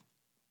 4.5.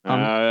 All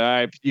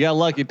right, you got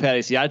lucky,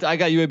 Patty. See, I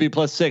got UAB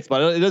 +6,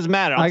 but it doesn't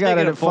matter. I got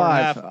it at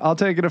 5. I'll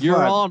take it at 5.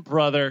 You're on,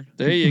 brother.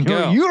 There you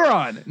go. You're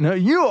on. No,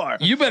 you are.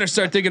 You better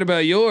start thinking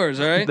about yours.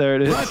 All right. There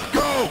it is. Let's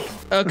go.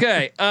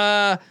 Okay,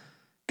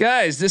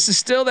 guys, this is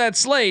still that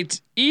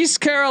slate.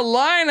 East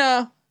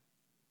Carolina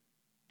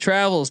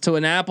travels to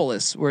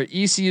Annapolis, where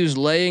ECU's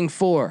laying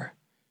 4.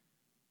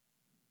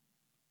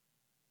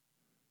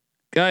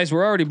 Guys,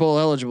 we're already bowl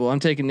eligible. I'm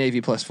taking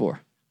Navy +4.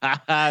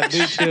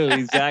 Me too,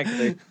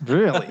 exactly.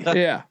 Really?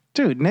 Yeah,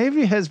 Dude,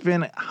 Navy has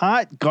been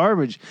hot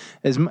garbage.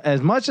 As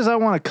much as I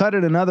want to cut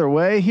it another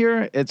way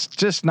here, it's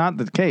just not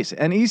the case.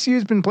 And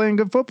ECU's been playing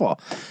good football.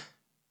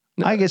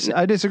 I guess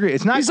I disagree.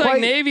 It's not he's quite.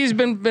 like Navy's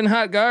been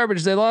hot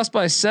garbage. They lost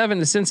by 7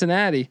 to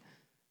Cincinnati.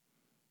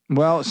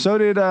 Well, so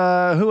did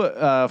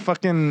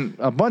fucking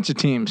a bunch of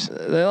teams.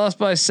 They lost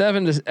by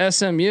 7 to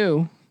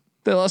SMU.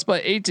 They lost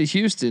by 8 to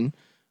Houston.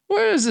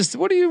 Where is this?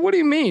 What do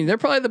you mean? They're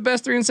probably the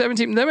best 3-7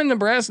 team. Them in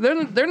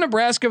Nebraska. They're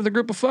Nebraska of the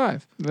group of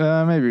 5.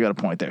 Maybe you got a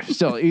point there.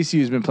 Still,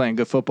 ECU's been playing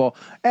good football,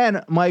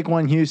 and Mike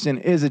One Houston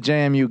is a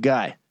JMU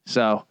guy.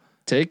 So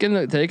taking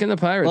the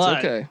Pirates.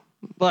 Okay.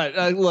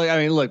 But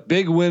look,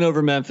 big win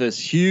over Memphis,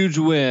 huge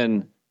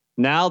win.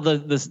 Now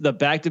the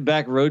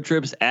back-to-back road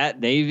trips at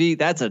Navy.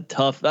 That's a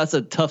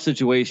tough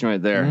situation right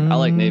there. I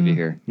like Navy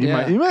here. you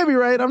may be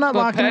right. I'm not But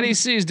locking. Patty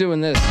C's doing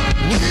this.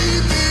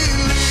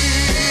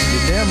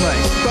 You're damn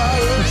right.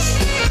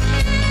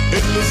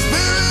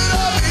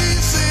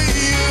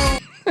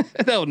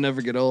 That will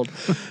never get old.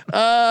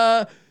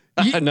 No,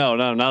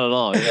 not at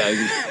all. Yeah,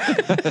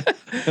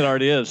 it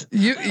already is.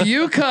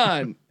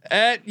 UConn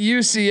at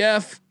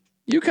UCF.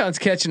 UConn's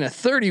catching a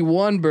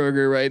 31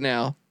 burger right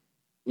now.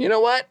 You know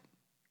what?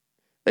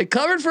 They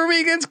covered for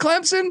me against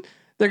Clemson.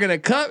 They're gonna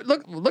cut.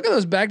 Look at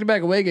those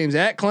back-to-back away games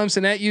at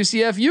Clemson, at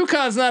UCF.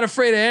 UConn's not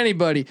afraid of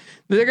anybody.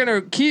 They're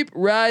gonna keep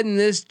riding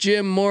this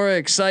Jim Mora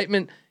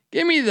excitement.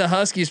 Give me the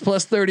Huskies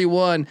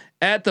 +31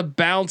 at the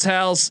Bounce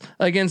House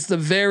against the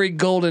very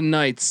Golden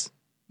Knights.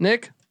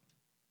 Nick?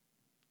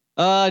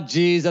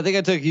 Geez, I think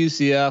I took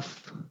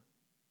UCF.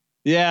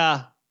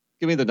 Yeah,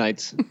 give me the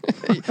Knights.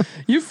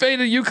 You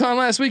faded UConn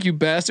last week, you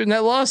bastard, and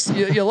that lost.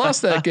 You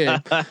lost that game.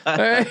 All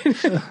right.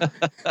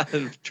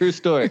 True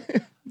story.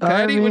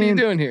 Patty, what are you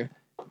doing here?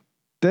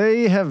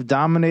 They have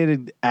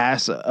dominated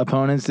ass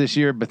opponents this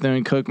year.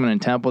 Bethune-Cookman and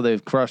Temple,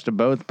 they've crushed them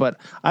both. But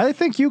I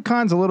think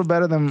UConn's a little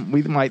better than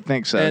we might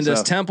think. And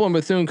does Temple and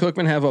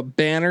Bethune-Cookman have a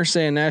banner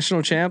saying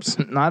national champs?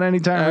 Not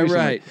anytime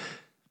recently. Right.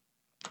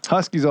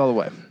 Huskies all the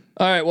way.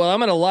 All right. Well, I'm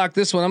going to lock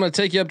this one. I'm going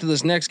to take you up to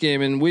this next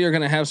game, and we are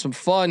going to have some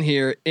fun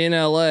here in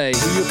LA.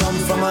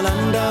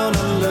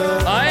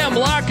 I am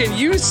locking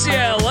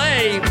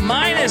UCLA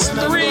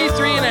 -3,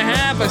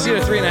 3.5. I see it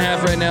at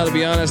 3.5 right now, to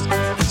be honest.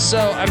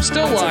 So I'm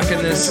still locking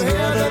this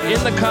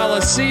in the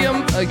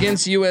Coliseum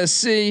against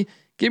USC.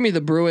 Give me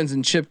the Bruins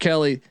and Chip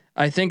Kelly.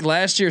 I think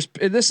last year's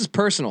this is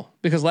personal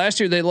because last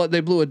year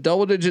they blew a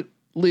double-digit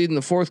lead in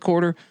the fourth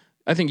quarter.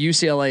 I think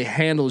UCLA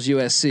handles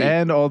USC,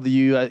 and all the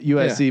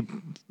USC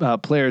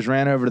players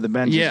ran over to the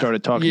bench and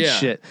started talking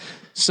shit.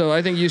 So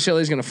I think UCLA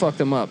is going to fuck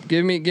them up.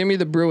 Give me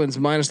the Bruins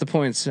minus the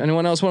points.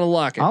 Anyone else want to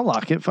lock it? I'll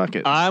lock it. Fuck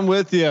it. I'm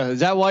with you. Is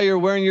that why you're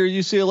wearing your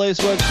UCLA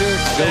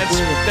sweatshirt?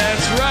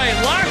 That's right.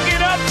 Lock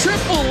it up.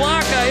 Triple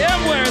lock. I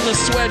am wearing the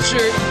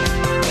sweatshirt.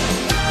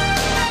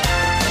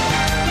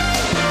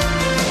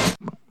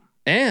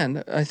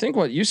 And I think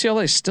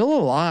UCLA is still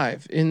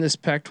alive in this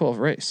Pac-12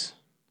 race.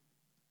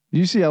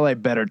 UCLA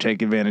better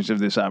take advantage of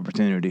this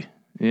opportunity.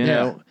 You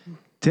know,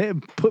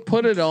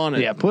 put it on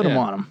it. Yeah, put them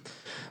on them.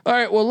 All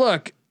right. Well,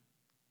 look.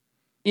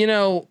 You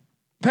know,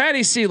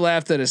 Patty C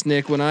laughed at us,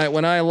 Nick, when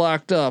I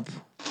locked up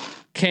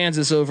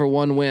Kansas over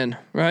 1 win,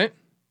 right?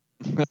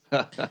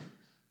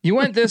 You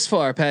went this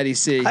far, Patty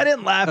C. I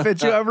didn't laugh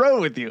at you. I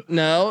rode with you.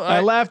 No,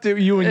 I laughed at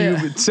you when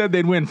you said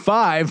they'd win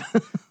 5.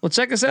 Well,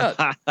 check us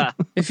out.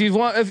 If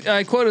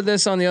I quoted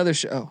this on the other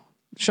show,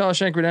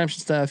 Shawshank Redemption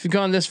style. If you've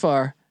gone this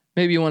far,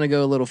 maybe you want to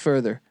go a little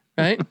further,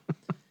 right?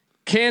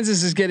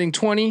 Kansas is getting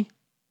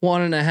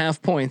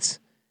 21.5 points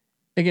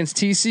against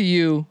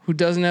TCU, who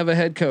doesn't have a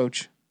head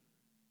coach.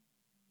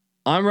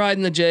 I'm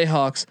riding the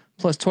Jayhawks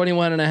plus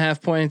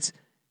 21.5 points.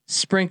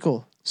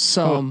 Sprinkle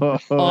some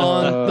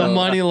on the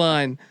money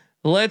line.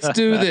 Let's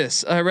do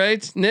this. All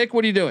right, Nick,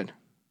 what are you doing?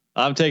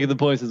 I'm taking the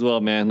points as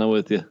well, man. I'm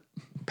with you.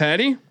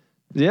 Patty?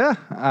 Yeah,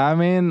 I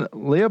mean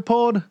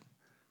Leopold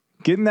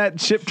getting that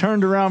ship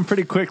turned around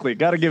pretty quickly.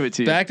 Got to give it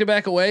to you.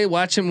 Back-to-back away.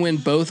 Watch him win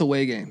both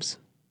away games.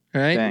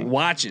 All right, Dang.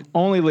 watch it.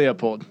 Only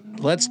Leopold.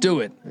 Let's do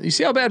it. You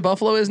see how bad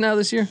Buffalo is now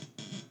this year?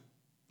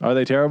 Are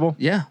they terrible?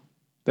 Yeah,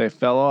 They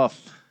fell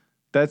off.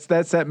 That's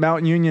that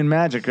Mount Union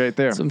magic right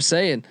there. that's what I'm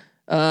saying.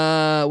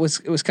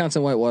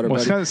 Wisconsin Whitewater,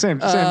 buddy. Same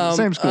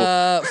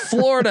school.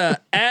 Florida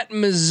at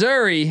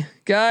Missouri,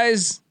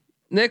 guys.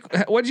 Nick,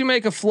 what did you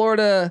make of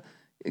Florida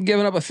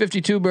giving up a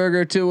 52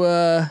 burger to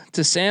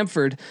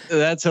Samford?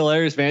 That's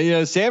hilarious, man. You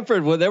know,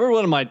 Samford, they were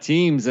one of my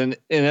teams in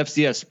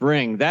FCS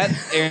spring. That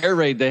air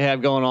raid they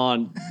have going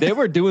on, they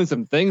were doing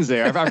some things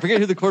there. I forget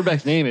who the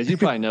quarterback's name is. You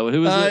probably know it.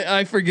 Who is it?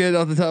 I forget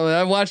off the top of it.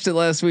 I watched it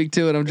last week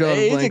too, and I'm drawing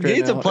a blank right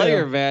He's now. a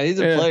player, Yeah. man. He's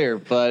a player,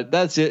 but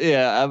that's it.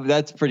 Yeah,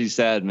 that's pretty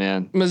sad,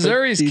 man.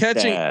 Missouri's Pretty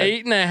catching sad.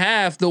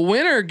 8.5. The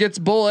winner gets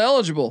bowl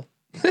eligible.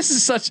 This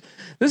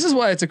is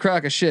why it's a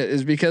crock of shit,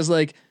 is because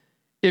like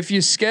if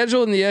you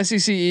schedule in the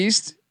SEC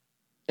East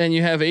and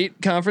you have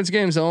 8 conference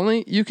games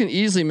only, you can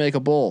easily make a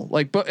bowl.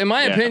 Like, but in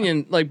my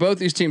opinion, like both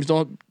these teams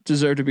don't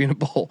deserve to be in a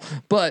bowl.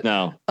 But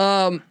No.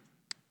 I'm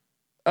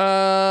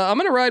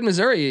gonna ride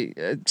Missouri.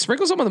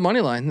 Sprinkle some of the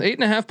money line.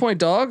 8.5 point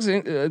dogs.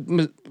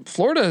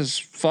 Florida has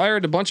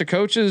fired a bunch of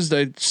coaches.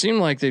 They seem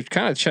like they've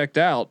kind of checked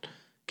out.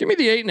 Give me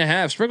the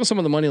 8.5. Sprinkle some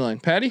of the money line.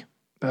 Patty.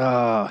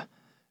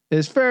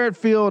 Is Ferret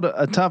Field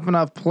a tough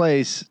enough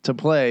place to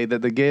play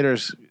that the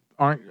Gators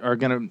are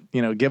going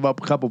to give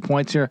up a couple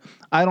points here?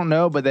 I don't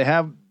know, but they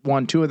have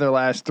won 2 of their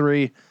last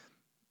 3.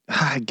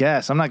 I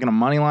guess I'm not going to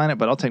money line it,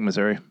 but I'll take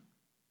Missouri.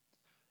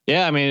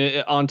 Yeah, I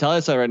mean, on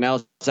Telesite right now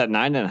it's at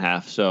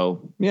 9.5.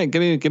 So yeah,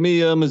 give me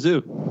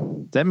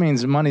Mizzou. That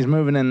means money's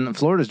moving in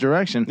Florida's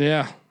direction.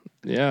 Yeah.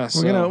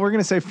 We're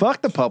gonna say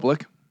fuck the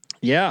public.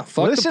 Yeah.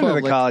 Fuck Listen the to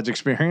public. the college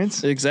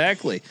experience.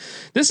 Exactly.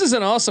 This is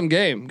an awesome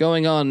game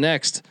going on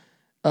next.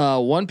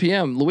 1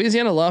 p.m.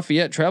 Louisiana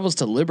Lafayette travels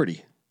to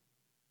Liberty.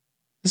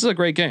 This is a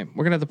great game.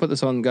 We're gonna have to put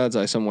this on God's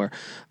eye somewhere.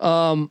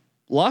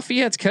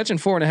 Lafayette's catching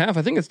 4.5.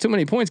 I think it's too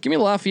many points. Give me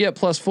Lafayette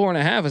plus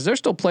 4.5 as they're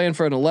still playing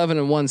for an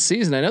 11-1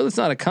 season. I know that's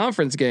not a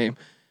conference game,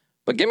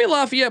 but give me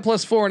Lafayette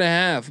plus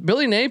 4.5.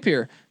 Billy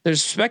Napier.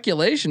 There's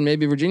speculation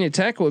maybe Virginia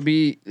Tech would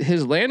be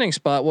his landing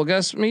spot. Well,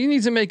 Gus, he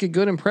needs to make a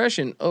good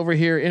impression over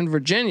here in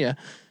Virginia.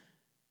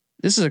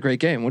 This is a great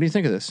game. What do you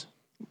think of this?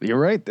 You're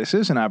right. This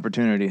is an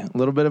opportunity. A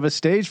little bit of a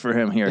stage for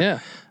him here. Yeah.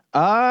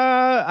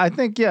 I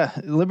think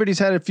Liberty's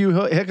had a few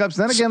hiccups.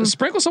 Then again,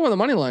 Sprinkle some of the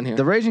money line here.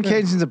 the Raging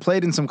Cajuns have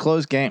played in some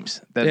close games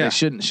that they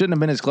shouldn't have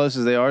been as close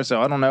as they are. So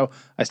I don't know.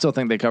 I still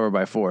think they cover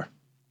by 4.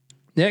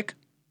 Nick.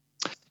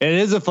 It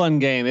is a fun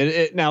game. It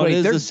is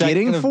they're the second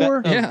getting of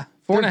 4. Yeah.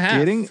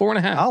 4.5.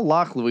 4.5. I'll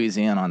lock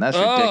Louisiana on. That's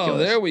Oh,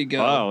 ridiculous. there we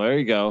go. Oh, there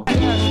you go.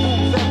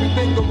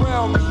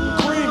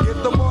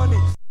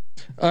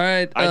 All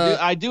right.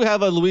 I do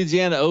have a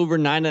Louisiana over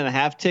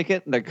 9.5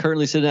 ticket. They're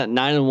currently sitting at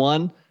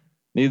 9-1.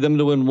 Need them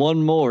to win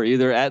one more,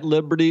 either at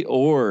Liberty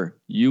or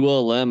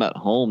ULM at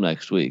home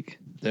next week.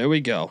 There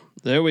we go.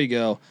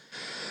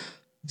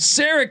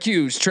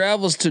 Syracuse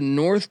travels to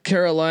North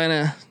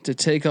Carolina to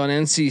take on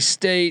NC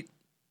State.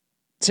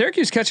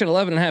 Syracuse catching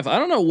 11.5. I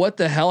don't know what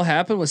the hell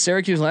happened with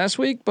Syracuse last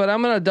week, but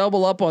I'm going to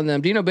double up on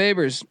them. Dino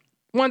Babers.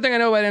 One thing I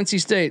know about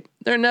NC State,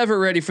 they're never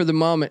ready for the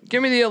moment.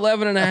 Give me the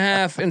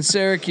 11.5 in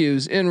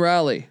Syracuse in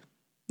Raleigh.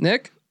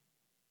 Nick?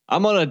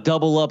 I'm going to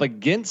double up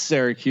against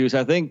Syracuse.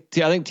 I think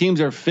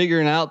teams are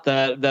figuring out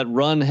that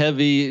run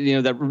heavy,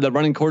 that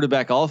running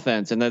quarterback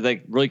offense, and that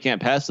they really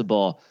can't pass the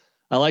ball.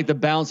 I like the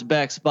bounce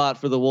back spot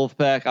for the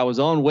Wolfpack. I was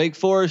on Wake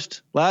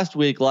Forest last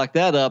week, locked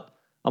that up.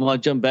 I'm going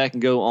to jump back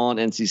and go on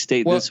NC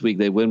State this week.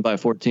 They win by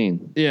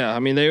 14. Yeah, I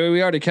mean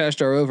we already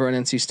cashed our over on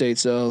NC State,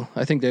 so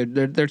I think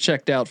they're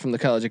checked out from the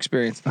college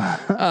experience.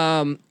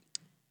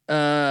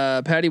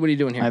 Patty, what are you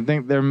doing here? I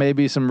think there may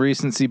be some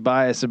recency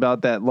bias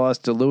about that loss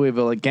to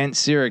Louisville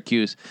against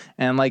Syracuse.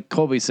 And like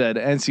Colby said,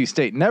 NC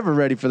State never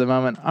ready for the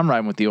moment. I'm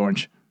riding with the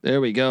orange.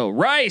 There we go.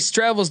 Rice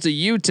travels to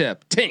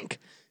UTEP. Tink.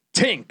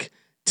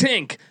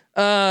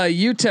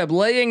 UTEP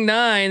laying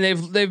 9.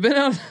 They've been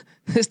on.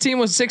 This team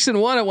was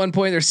 6-1 at one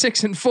point. They're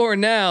 6-4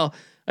 now.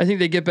 I think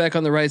they get back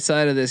on the right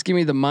side of this. Give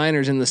me the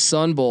Miners in the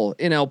Sun Bowl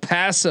in El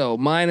Paso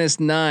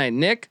 -9.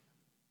 Nick.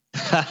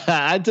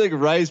 I took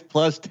Rice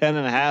plus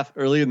 10.5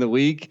 early in the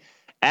week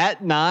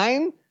at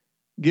 9.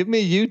 Give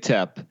me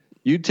UTEP.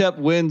 UTEP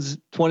wins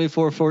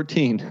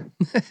 24-14.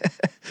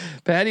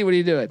 Patty, what are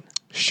you doing?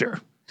 Sure.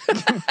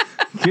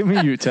 Give me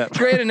UTEP.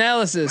 Great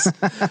analysis.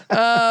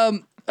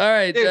 All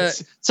right. Dude,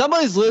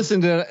 somebody's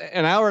listened to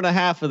an hour and a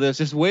half of this,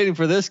 just waiting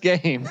for this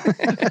game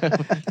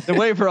to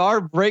wait for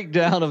our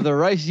breakdown of the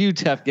Rice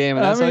UTEP game,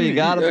 and that's all you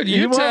got.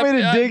 You want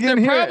me to dig in there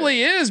here?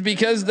 probably is,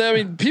 because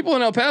people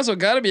in El Paso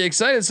got to be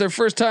excited. It's their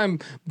first time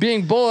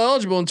being bowl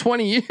eligible in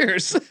 20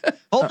 years.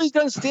 Colby's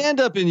done stand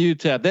up in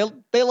UTEP.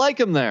 They like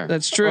him there.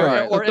 That's true.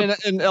 Or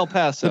in El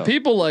Paso. The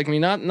people like me,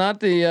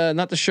 not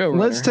the show.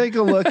 Let's take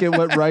a look at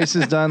what Rice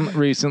has done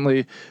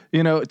recently.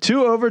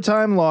 2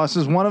 overtime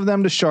losses, one of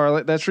them to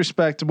Charlotte. That's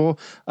respectable.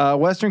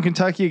 Western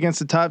Kentucky against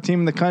the top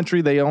team in the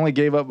country. They only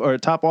gave up, or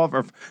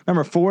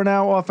number 4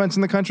 now offense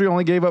in the country,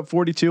 only gave up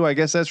 42. I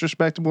guess that's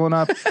respectable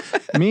enough.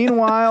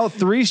 Meanwhile,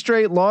 3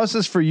 straight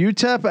losses for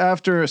UTEP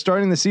after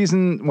starting the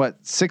season,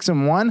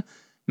 6-1.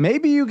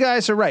 Maybe you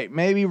guys are right.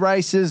 Maybe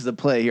Rice is the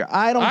play here.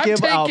 I'm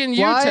taking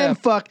UTEP.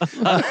 Fuck.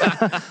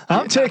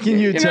 I'm taking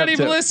UTEP. You're not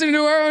even listening to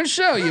our own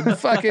show, you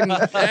fucking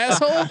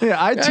asshole.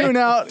 Yeah, I tune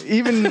out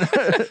even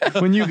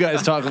when you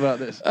guys talk about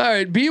this. All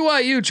right,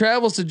 BYU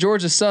travels to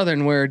Georgia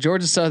Southern, where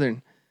Georgia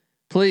Southern,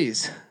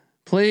 please,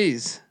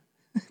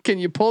 can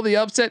you pull the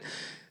upset?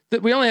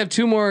 That we only have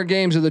 2 more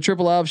games of the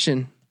triple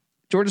option.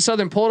 Georgia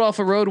Southern pulled off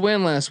a road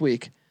win last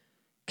week.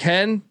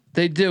 Can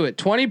they do it?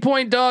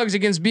 20-point dogs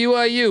against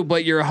BYU,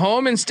 but you're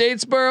home in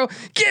Statesboro.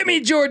 Give me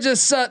Georgia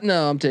Southern.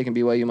 No, I'm taking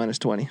BYU minus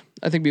 20.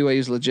 I think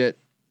BYU's legit,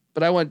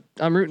 but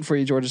I'm rooting for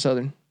you, Georgia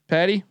Southern.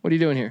 Patty, what are you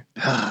doing here?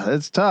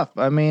 It's tough.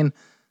 I mean,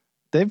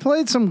 they've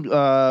played some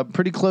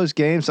pretty close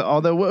games.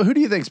 Although, who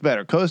do you think's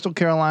better, Coastal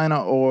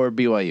Carolina or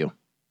BYU?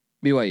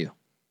 BYU.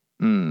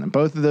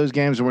 Both of those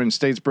games were in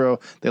Statesboro.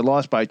 They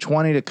lost by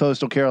 20 to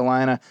Coastal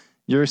Carolina.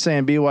 You're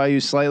saying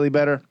BYU slightly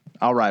better?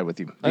 I'll ride with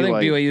you. I think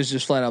BYU is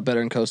just flat out better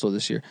than Coastal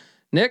this year.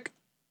 Nick,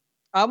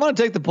 I'm going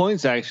to take the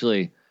points.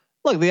 Actually,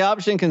 look, the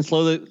option can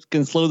slow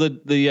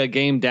the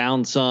game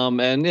down some,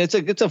 and it's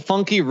a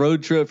funky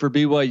road trip for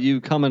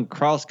BYU coming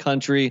cross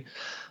country.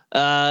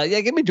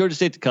 Give me Georgia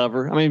State to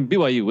cover. I mean,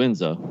 BYU wins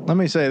though. Let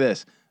me say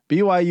this: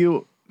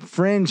 BYU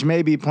fringe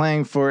may be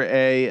playing for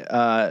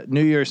a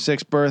New Year's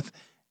 6th berth,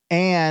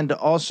 and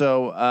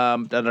also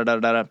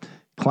Kalani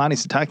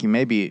Sitake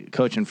may be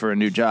coaching for a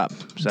new job.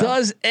 So.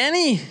 Does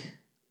any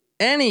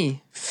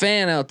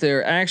fan out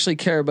there actually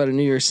care about a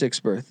New Year's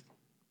 6th berth?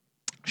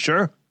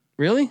 Sure.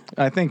 Really?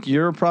 I think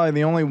you're probably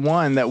the only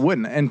one that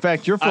wouldn't. In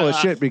fact, you're full of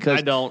shit because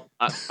I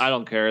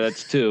don't care.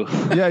 That's 2.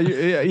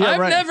 Yeah.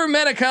 I've never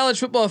met a college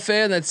football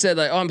fan that said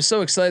like, "Oh, I'm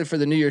so excited for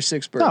the New Year's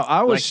 6th berth." No,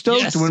 I was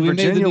stoked when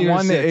Virginia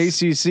won the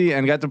ACC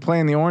and got to play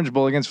in the Orange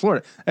Bowl against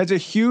Florida. That's a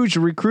huge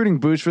recruiting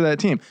boost for that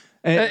team.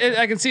 And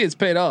I can see it's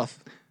paid off.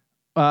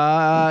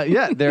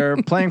 They're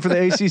playing for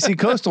the ACC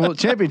Coastal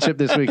Championship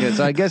this weekend,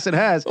 so I guess it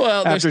has.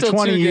 Well, after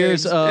 20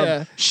 years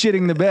of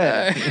shitting the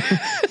bed.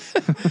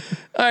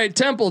 All right,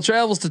 Temple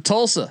travels to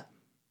Tulsa.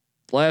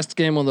 Last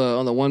game on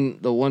the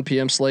 1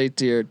 p.m. slate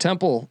here.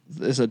 Temple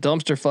is a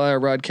dumpster fire.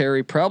 Rod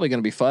Carey probably going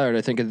to be fired,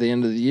 I think, at the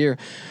end of the year.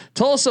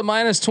 Tulsa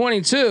minus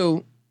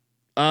 22.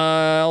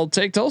 I'll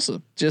take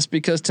Tulsa just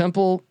because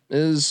Temple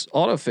is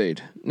auto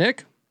fade.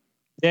 Nick?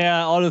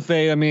 Yeah, auto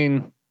fade. I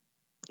mean,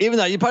 even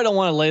though you probably don't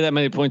want to lay that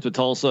many points with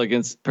Tulsa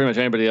against pretty much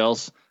anybody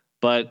else,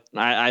 but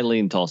I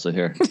lean Tulsa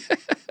here.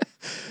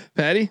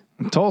 Patty?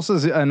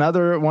 Tulsa's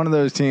another one of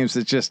those teams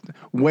that's just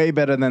way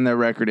better than their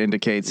record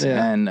indicates.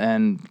 Yeah.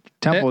 And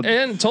Temple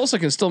and Tulsa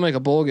can still make a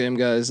bowl game,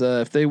 guys.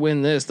 If they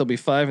win this, they'll be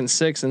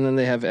 5-6, and then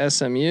they have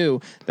SMU.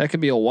 That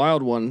could be a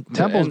wild one.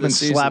 Temple's been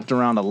slapped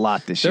around a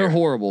lot this year. They're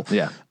horrible.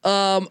 Yeah.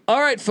 All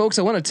right, folks.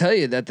 I want to tell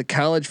you that the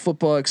college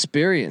football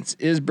experience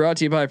is brought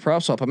to you by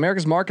PropSwap,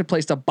 America's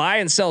marketplace to buy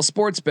and sell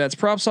sports bets.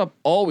 PropSwap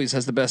always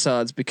has the best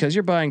odds because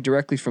you're buying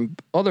directly from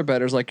other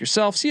bettors like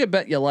yourself. See a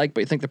bet you like,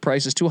 but you think the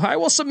price is too high.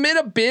 Well, submit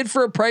a bid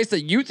for a price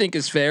that you think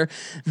is fair,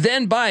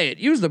 then buy it.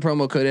 Use the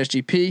promo code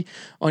SGP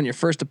on your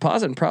first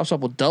deposit, and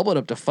PropSwap will double it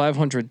up to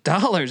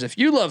 $500. If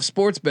you love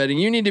sports betting,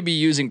 you need to be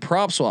using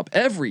PropSwap.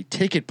 Every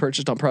ticket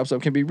purchased on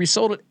PropSwap can be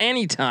resold at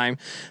any time,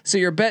 so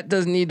your bet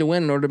doesn't need to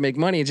win in order to make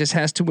money. It just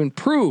has to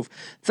improve.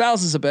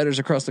 Thousands of bettors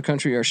across the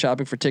country are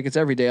shopping for tickets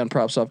every day on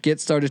PropSwap. Get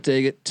started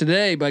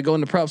today by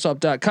going to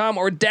PropSwap.com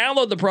or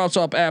download the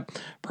PropSwap app.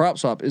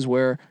 PropSwap is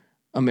where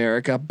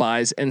America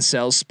buys and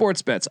sells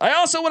sports bets. I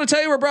also want to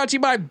tell you we're brought to you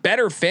by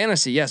Better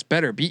Fantasy. Yes,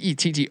 Better,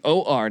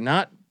 BETTOR,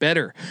 not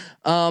Better.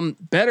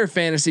 Better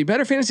Fantasy.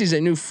 Better Fantasy is a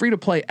new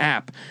free-to-play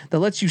app that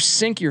lets you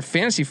sync your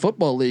fantasy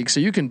football league so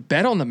you can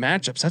bet on the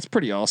matchups. That's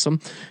pretty awesome.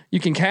 You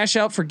can cash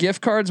out for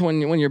gift cards when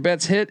your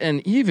bets hit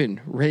and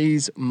even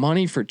raise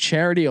money for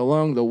charity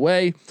along the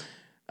way.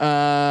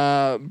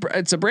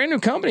 It's a brand new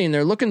company and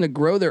they're looking to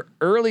grow their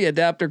early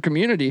adapter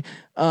community.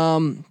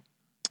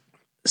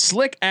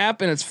 Slick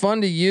app and it's fun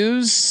to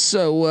use.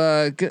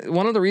 So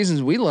one of the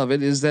reasons we love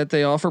it is that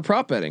they offer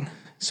prop betting.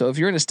 So if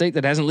you're in a state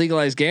that hasn't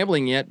legalized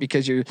gambling yet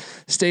because your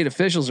state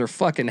officials are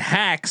fucking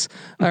hacks,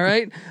 all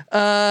right,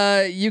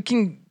 you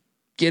can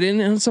get in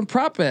on some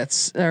prop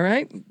bets. All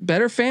right,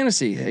 Better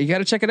Fantasy. You got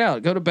to check it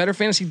out. Go to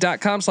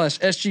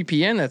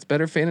betterfantasy.com/SGPN. That's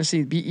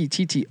betterfantasy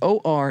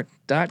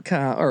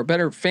BETTOR.com or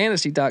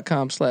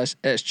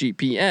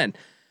betterfantasy.com/SGPN.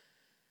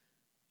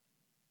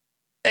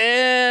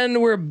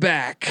 And we're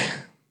back.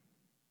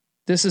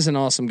 This is an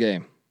awesome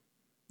game.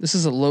 This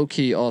is a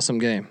low-key awesome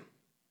game.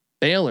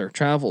 Baylor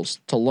travels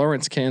to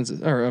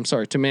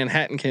to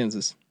Manhattan,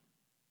 Kansas.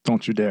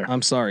 Don't you dare.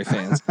 I'm sorry,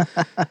 fans.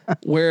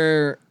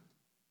 Where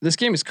this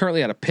game is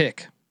currently at a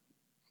pick.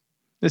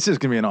 This is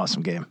going to be an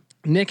awesome game.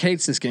 Nick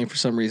hates this game for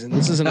some reason.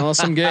 This is an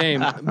awesome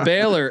game.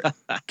 Baylor,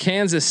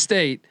 Kansas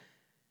State.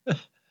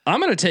 I'm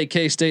going to take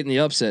K-State in the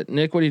upset.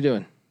 Nick, what are you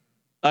doing?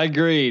 I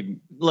agreed.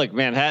 Look,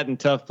 Manhattan,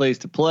 tough place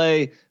to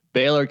play.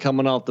 Baylor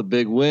coming off the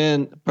big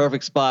win.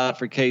 Perfect spot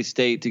for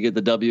K-State to get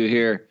the W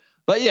here.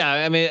 But yeah,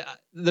 I mean,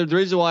 the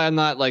reason why I'm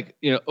not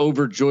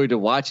overjoyed to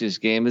watch this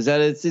game is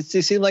that it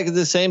seems like it's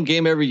the same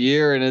game every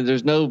year and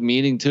there's no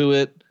meaning to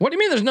it. What do you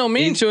mean there's no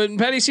meaning to it? And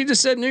Patty C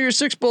just said New Year's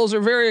Six bowls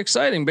are very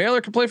exciting.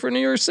 Baylor can play for New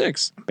Year's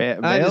Six.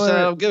 I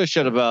don't give a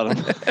shit about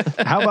them.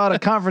 How about a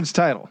conference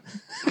title?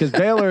 Because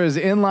Baylor is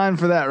in line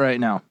for that right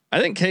now. I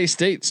think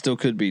K-State still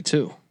could be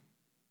too.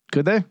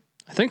 Could they?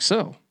 I think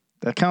so.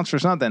 That counts for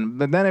something.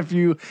 But then if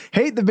you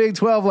hate the Big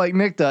 12 like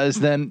Nick does,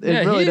 then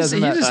it really doesn't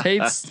matter. He just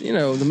hates,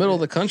 the middle of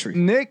the country.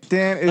 Nick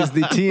Dan is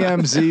the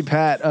TMZ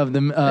Pat of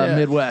the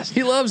Midwest.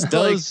 He loves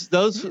those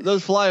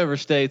flyover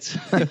states.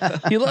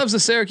 He loves the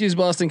Syracuse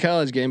Boston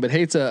College game, but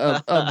hates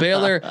a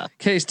Baylor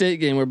K-State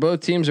game where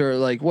both teams are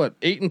 8-2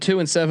 and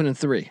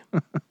 7-3.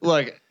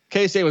 Look,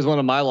 K-State was one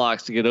of my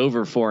locks to get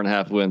over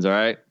 4.5 wins. All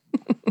right.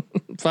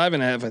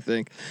 5.5, I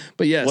think.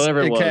 But yes,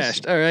 whatever it was.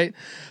 Cashed. All right.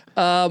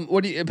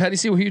 What do you, Patty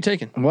C? Who are you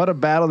taking? What a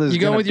battle this is. You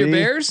going with be. your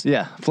Bears?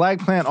 Yeah, flag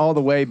plant all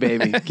the way,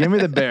 baby. Give me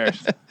the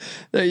Bears.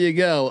 There you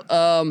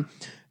go.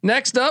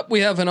 Next up,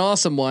 we have an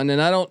awesome one,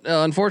 and I don't.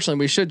 Unfortunately,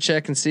 we should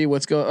check and see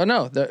what's going. Oh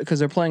no, because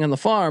they're playing on the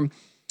farm.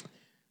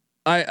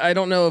 I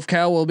don't know if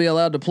Cal will be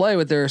allowed to play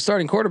with their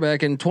starting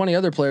quarterback and 20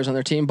 other players on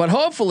their team, but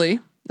hopefully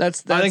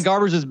that's. I think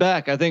Garbers is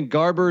back. I think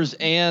Garbers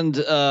and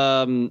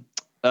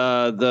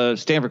the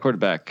Stanford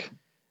quarterback.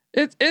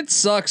 It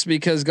sucks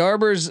because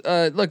Garbers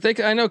look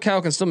I know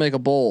Cal can still make a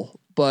bowl,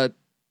 but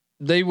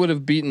they would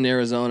have beaten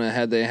Arizona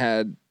had they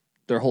had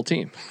their whole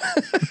team.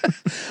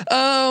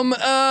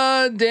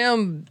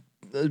 Damn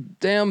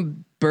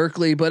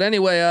Berkeley. But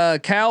anyway,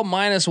 Cal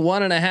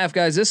 -1.5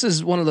 guys. This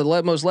is one of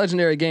the most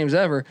legendary games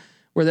ever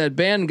where that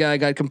band guy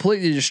got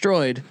completely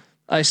destroyed.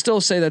 I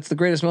still say that's the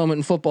greatest moment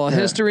in football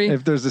history.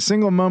 If there's a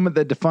single moment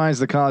that defines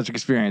the college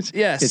experience,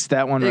 yes, it's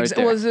that one right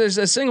there. Well, there's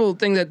a single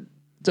thing that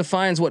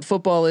defines what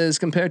football is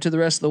compared to the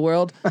rest of the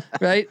world,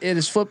 right? It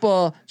is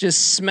football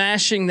just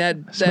smashing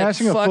that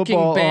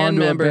fucking band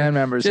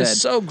member's just head.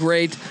 So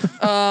great.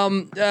 Cal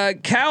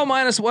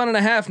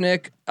 -1.5,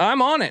 Nick.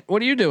 I'm on it.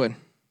 What are you doing?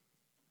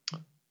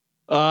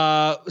 So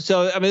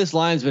I mean, this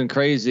line's been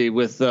crazy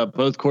with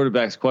both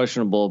quarterbacks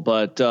questionable,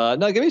 but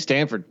no, give me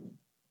Stanford.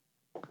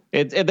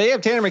 If they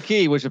have Tanner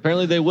McKee, which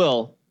apparently they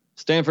will,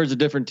 Stanford's a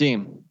different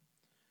team.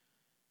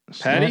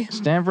 Patty?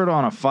 Stanford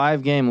on a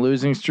 5-game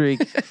losing streak.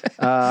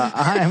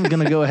 I am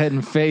going to go ahead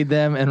and fade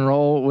them and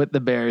roll with the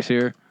Bears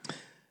here.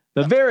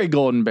 The very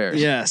golden Bears.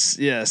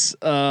 Yes.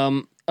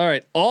 All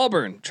right.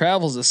 Auburn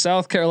travels to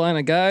South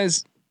Carolina,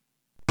 guys.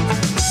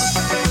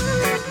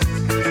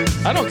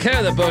 I don't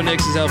care that Bo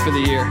Nix is out for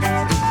the year.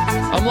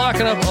 I'm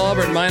locking up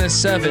Auburn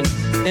 -7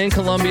 in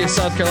Columbia,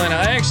 South Carolina.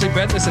 I actually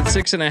bet this at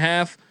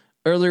 6.5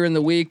 earlier in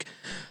the week,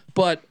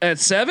 but at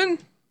 7,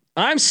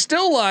 I'm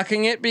still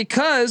locking it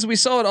because we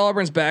saw at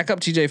Auburn's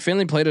backup. TJ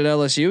Finley played at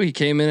LSU. He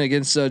came in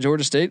against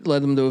Georgia State,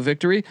 led them to a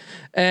victory.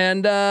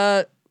 And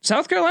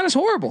South Carolina's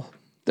horrible.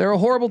 They're a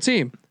horrible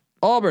team.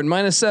 Auburn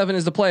 -7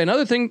 is the play.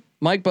 Another thing,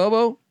 Mike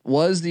Bobo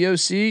was the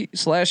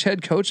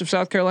OC/head coach of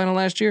South Carolina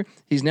last year.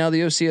 He's now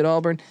the OC at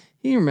Auburn.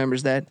 He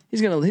remembers that.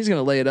 He's gonna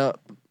lay it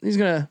up. He's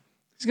gonna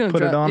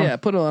put it on him. Yeah,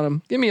 put it on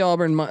him. Give me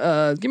Auburn.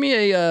 Give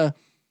me a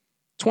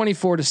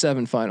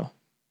 24-7 final.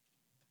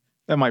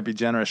 That might be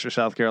generous for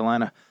South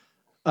Carolina.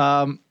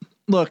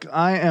 Look,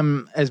 I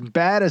am as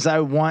bad as I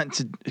want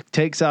to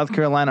take South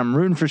Carolina. I'm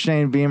rooting for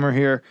Shane Beamer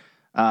here.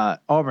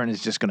 Auburn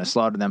is just going to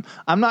slaughter them.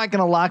 I'm not going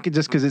to lock it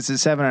just because it's at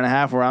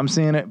 7.5 where I'm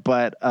seeing it,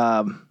 but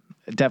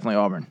definitely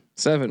Auburn.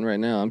 7 right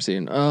now. I'm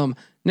seeing.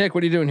 Nick,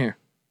 what are you doing here?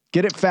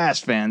 Get it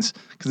fast, fans,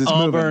 because it's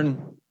Auburn.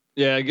 moving.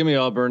 Yeah, give me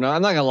Auburn.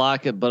 I'm not going to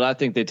lock it, but I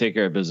think they take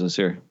care of business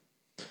here.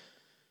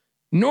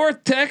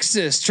 North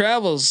Texas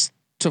travels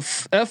to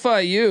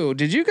FIU.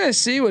 Did you guys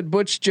see what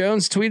Butch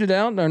Jones tweeted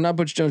out? Or not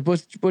Butch Jones,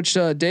 Butch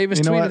Davis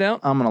tweeted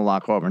out? I'm going to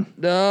lock Auburn.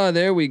 Oh,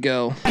 there we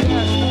go.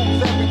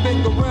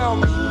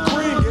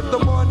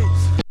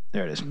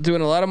 There it is.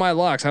 Doing a lot of my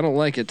locks. I don't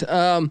like it.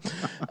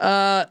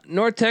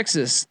 North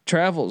Texas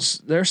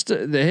travels.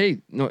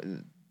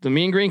 The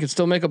Mean Green could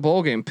still make a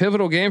bowl game.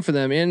 Pivotal game for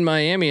them in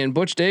Miami. And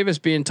Butch Davis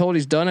being told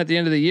he's done at the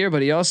end of the year,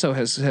 but he also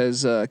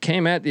has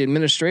came at the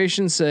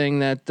administration saying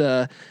that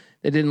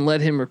they didn't let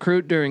him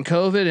recruit during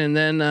COVID, and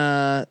then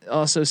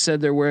also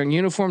said they're wearing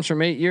uniforms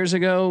from 8 years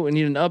ago and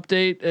need an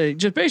update.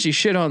 Just basically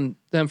shit on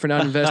them for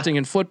not investing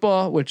in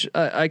football, which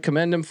I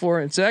commend him for.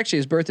 It's actually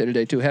his birthday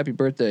today too. Happy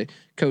birthday,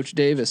 Coach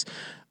Davis.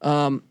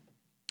 I'm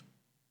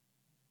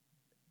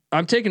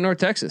taking North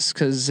Texas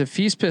because if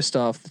he's pissed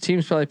off, the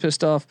team's probably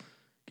pissed off.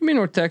 Give me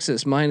North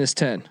Texas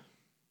 -10.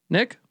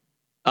 Nick?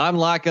 I'm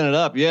locking it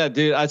up. Yeah,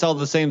 dude. I saw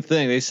the same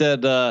thing. They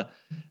said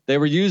they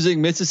were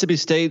using Mississippi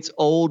State's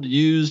old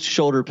used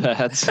shoulder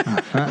pads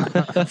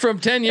from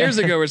 10 years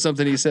ago or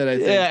something. He said, I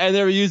think. Yeah, and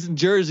they were using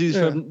jerseys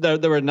from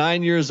that were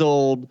 9 years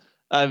old.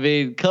 I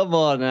mean, come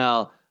on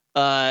now.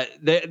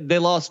 They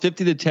lost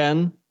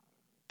 50-10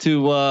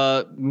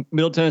 to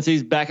Middle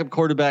Tennessee's backup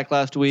quarterback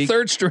last week.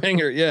 Third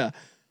stringer, yeah.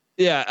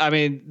 Yeah, I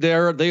mean they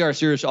are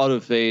serious auto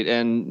fade,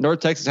 and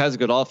North Texas has a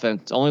good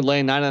offense. Only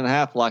laying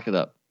 9.5. Lock it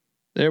up.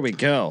 There we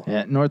go.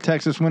 Yeah, North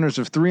Texas winners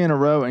of 3 in a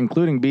row,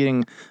 including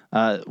beating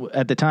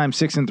at the time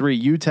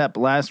 6-3 UTEP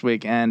last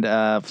week, and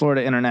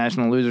Florida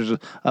International losers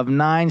of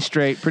 9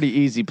 straight. Pretty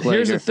easy play.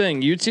 Here's here. the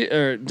thing: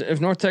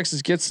 if North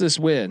Texas gets this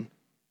win,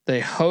 they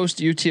host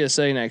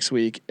UTSA next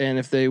week, and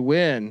if they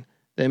win,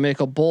 they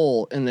make a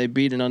bowl and they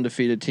beat an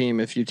undefeated team.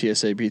 If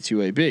UTSA beats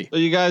UAB, So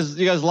you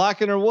guys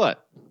locking or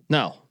what?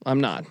 no, I'm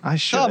not. I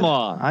should. Come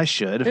on. I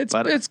should.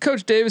 It's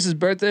Coach Davis's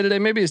birthday today.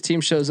 Maybe his team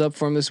shows up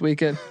for him this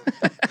weekend.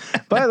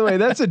 By the way,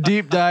 that's a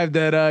deep dive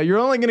that you're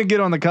only going to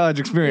get on the college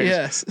experience.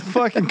 Yes.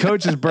 Fucking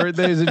coaches'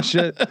 birthdays and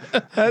shit.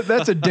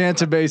 That's a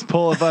database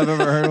pull if I've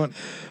ever heard one.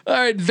 All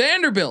right,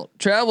 Vanderbilt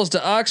travels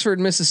to Oxford,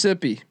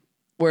 Mississippi,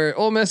 where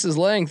Ole Miss is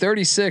laying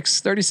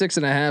 36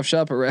 and a half.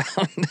 Shop around.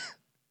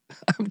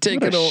 I'm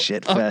taking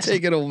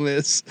Ole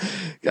Miss.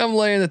 I'm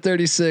laying the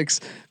 36.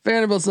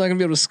 Vanderbilt's not gonna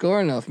be able to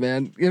score enough,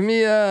 man. Give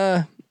me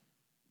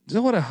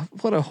what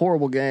a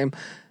horrible game.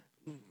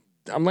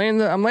 I'm laying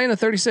the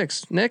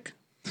 36. Nick,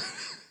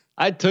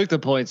 I took the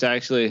points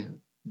actually.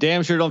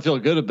 Damn sure don't feel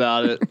good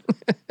about it,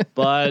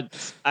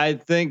 but I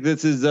think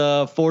this is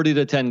a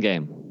 40-10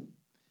 game.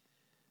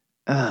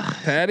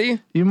 Patty,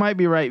 you might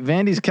be right.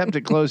 Vandy's kept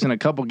it close in a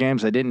couple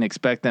games. I didn't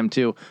expect them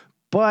to.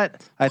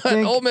 But I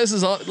think Ole Miss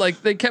is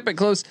like they kept it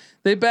close.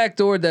 They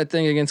backdoored that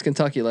thing against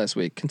Kentucky last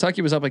week.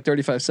 Kentucky was up like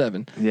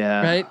 35-7.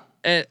 Yeah. Right.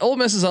 And Ole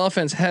Miss's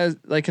offense has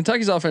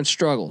Kentucky's offense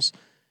struggles.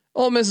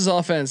 Ole Miss's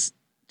offense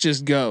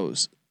just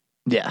goes.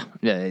 Yeah.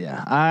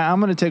 I'm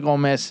going to take Ole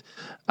Miss.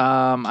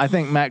 I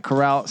think Matt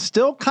Corral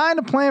still kind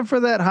of playing for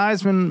that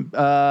Heisman.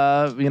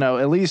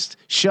 At least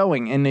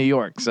showing in New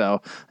York.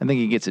 So I think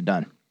he gets it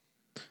done.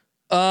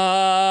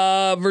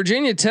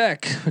 Virginia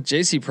Tech,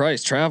 JC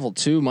Price traveled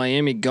to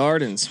Miami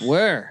Gardens,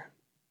 where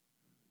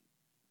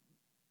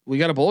we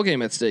got a bowl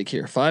game at stake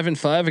here.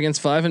 5-5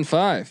 against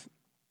 5-5.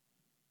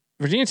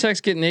 Virginia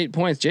Tech's getting 8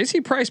 points.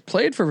 JC Price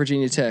played for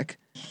Virginia Tech.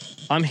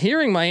 I'm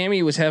hearing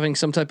Miami was having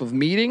some type of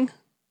meeting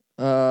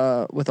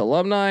with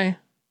alumni.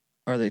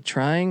 Are they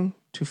trying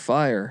to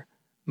fire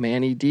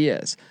Manny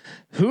Diaz?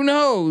 Who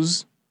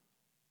knows?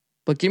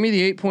 But give me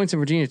the 8 points in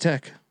Virginia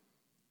Tech.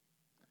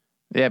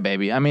 Yeah,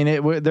 baby. I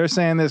mean, they're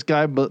saying this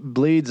guy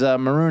bleeds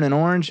maroon and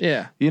orange.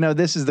 Yeah.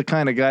 This is the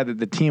kind of guy that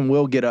the team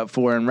will get up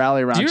for and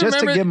rally around just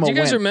to give him a win. Do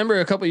you guys remember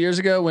a couple years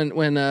ago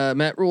when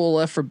Matt Rule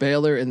left for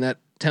Baylor and that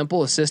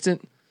Temple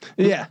assistant?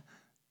 Yeah.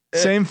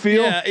 Same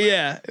feel.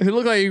 Yeah. Who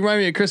looked like, he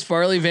reminded me of Chris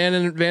Farley,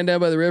 Van Down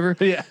by the River.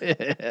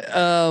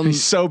 Yeah.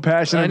 He's so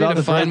passionate about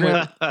the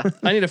program.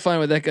 I need to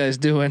find what that guy's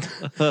doing.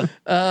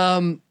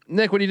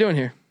 Nick, what are you doing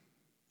here?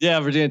 Yeah,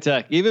 Virginia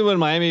Tech. Even when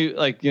Miami,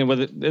 in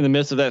the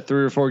midst of that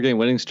 3 or 4 game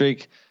winning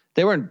streak,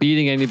 they weren't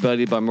beating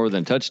anybody by more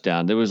than a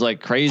touchdown. There was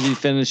crazy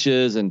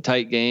finishes and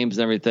tight games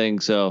and everything.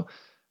 So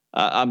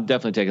I'm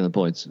definitely taking the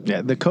points.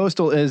 Yeah, the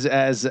Coastal has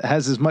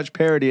as much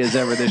parity as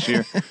ever this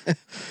year. We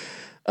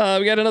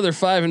got another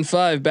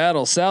 5-5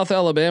 battle. South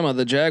Alabama,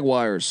 the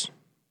Jaguars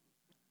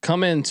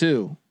come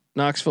into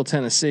Knoxville,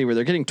 Tennessee, where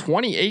they're getting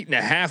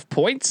 28.5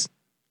 points.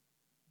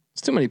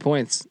 It's too many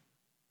points.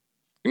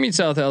 Give me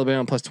South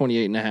Alabama plus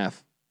 28.5.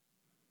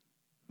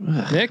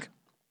 Nick,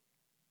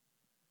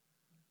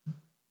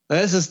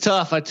 this is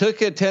tough. I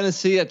took it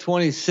Tennessee at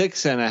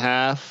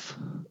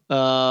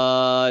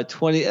 26.5.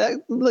 20.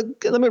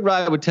 Let me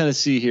ride with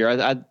Tennessee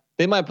here.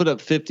 They might put up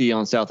 50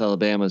 on South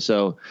Alabama,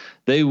 so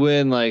they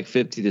win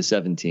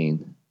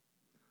 50-17.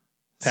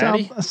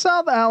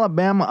 South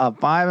Alabama, a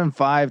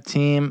 5-5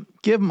 team.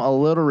 Give them a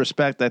little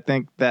respect. I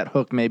think that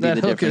hook may be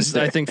the difference. Is,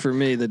 I think for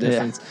me, the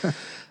difference.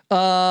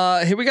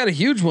 Yeah. Here we got a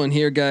huge one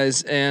here,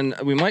 guys, and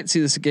we might see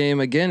this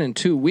game again in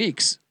 2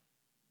 weeks.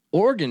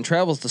 Oregon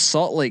travels to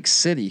Salt Lake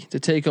City to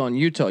take on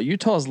Utah.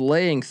 Utah's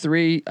laying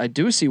 3. I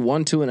do see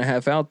 1,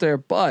 2.5 out there,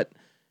 but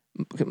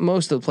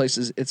most of the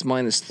places it's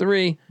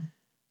 -3.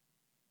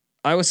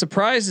 I was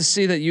surprised to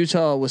see that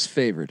Utah was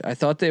favored. I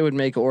thought they would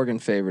make Oregon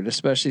favored,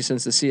 especially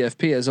since the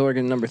CFP has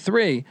Oregon number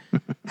 3.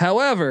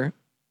 However,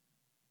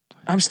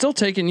 I'm still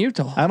taking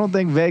Utah. I don't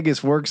think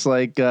Vegas works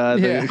like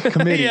the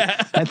committee.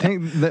 Yeah. I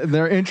think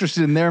they're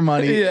interested in their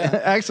money.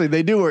 Yeah. Actually,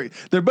 they do work.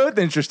 They're both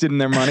interested in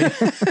their money.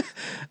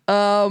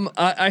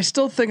 I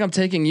still think I'm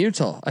taking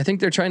Utah. I think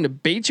they're trying to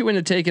bait you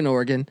into taking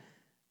Oregon.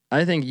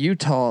 I think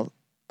Utah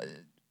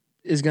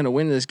is going to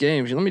win this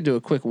game. Let me do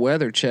a quick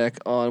weather check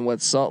on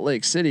what Salt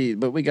Lake City,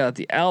 but we got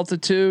the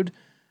altitude.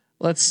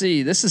 Let's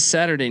see. This is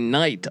Saturday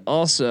night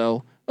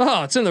also.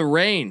 Oh, it's in the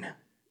rain.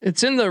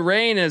 It's in the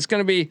rain and it's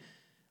going to be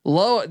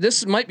low.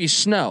 This might be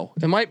snow.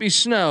 It might be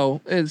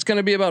snow. It's going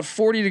to be about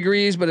 40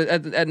 degrees, but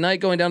at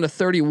night going down to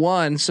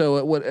 31.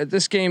 So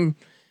this game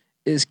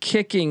is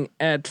kicking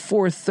at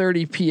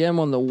 4:30 p.m.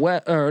 on the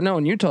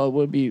in Utah it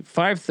would be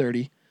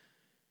 5:30.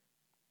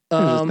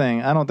 Here's the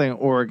thing. I don't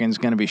think Oregon's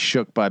going to be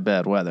shook by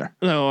bad weather.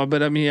 No,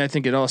 but I mean, I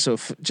think it also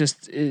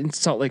just in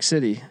Salt Lake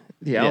City.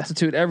 The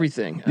altitude,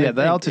 everything. Yeah,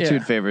 the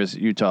altitude favors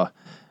Utah.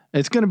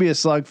 It's going to be a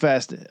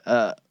slugfest.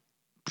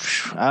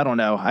 I don't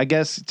know. I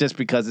guess just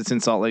because it's in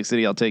Salt Lake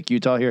City, I'll take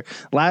Utah here.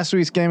 Last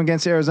week's game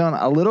against Arizona,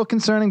 a little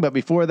concerning, but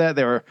before that,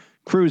 they were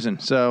cruising.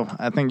 So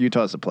I think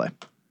Utah's the play.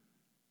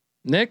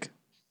 Nick?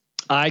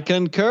 I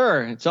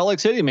concur. It's Salt Lake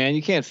City, man.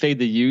 You can't fade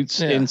the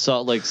Utes in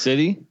Salt Lake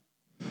City.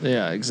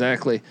 Yeah,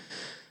 exactly.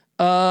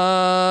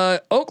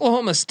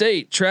 Oklahoma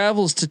State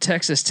travels to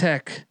Texas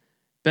Tech.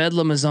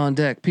 Bedlam is on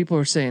deck. People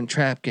are saying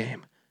trap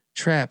game,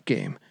 trap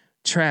game,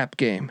 trap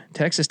game.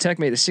 Texas Tech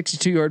made a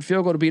 62-yard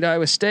field goal to beat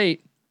Iowa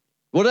State.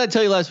 What did I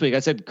tell you last week? I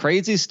said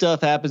crazy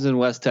stuff happens in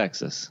West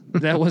Texas.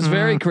 That was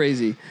very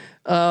crazy.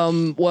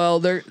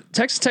 Well,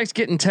 Texas Tech's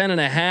getting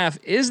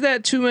 10.5. Is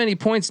that too many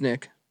points,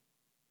 Nick?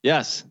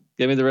 Yes.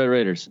 Give me the Red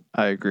Raiders.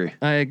 I agree.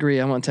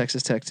 I'm on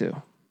Texas Tech too.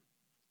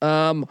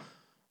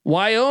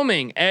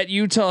 Wyoming at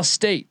Utah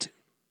State.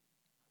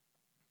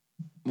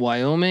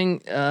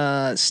 Wyoming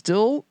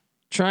still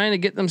trying to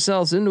get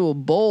themselves into a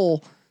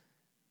bowl.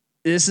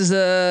 This is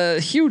a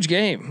huge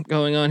game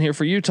going on here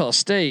for Utah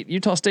State.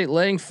 Utah State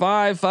laying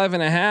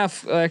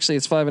 5.5. Actually,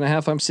 it's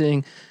 5.5. I'm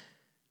seeing.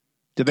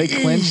 Did they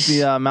clinch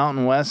the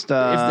Mountain West?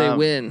 If they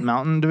win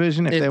Mountain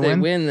Division, if they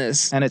win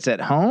this, and it's at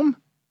home,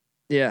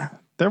 yeah,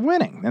 they're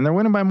winning, and they're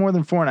winning by more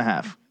than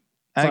 4.5.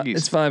 Aggies.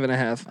 It's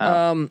 5.5.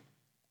 Oh.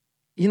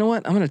 You know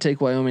what? I'm going to take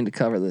Wyoming to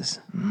cover this.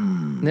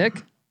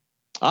 Nick,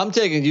 I'm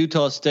taking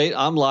Utah State.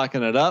 I'm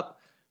locking it up.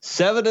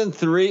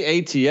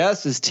 7-3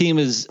 ATS. This team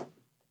is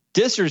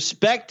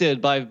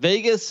disrespected by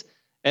Vegas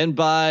and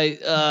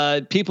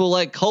by people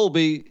like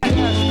Colby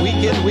week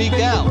in, week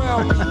out.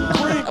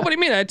 What do you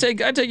mean? I take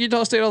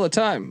Utah State all the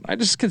time. I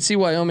just could see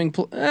Wyoming.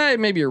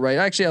 Maybe you're right.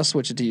 Actually, I'll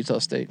switch it to Utah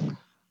State.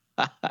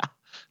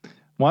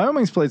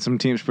 Wyoming's played some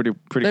teams pretty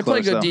They close.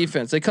 play good though.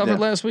 defense. They covered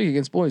last week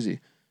against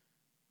Boise.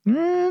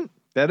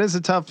 That is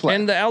a tough play.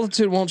 And the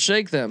altitude won't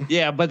shake them.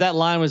 Yeah, but that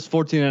line was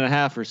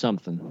 14.5 or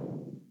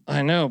something.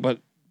 I know, but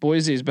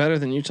Boise is better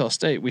than Utah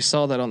State. We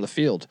saw that on the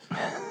field.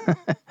 Not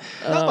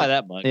by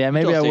that much. Yeah,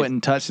 maybe Utah I State.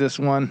 wouldn't touch this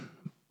one,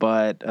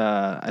 but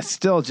I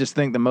still just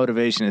think the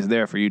motivation is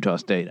there for Utah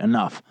State.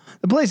 Enough.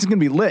 The place is going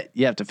to be lit.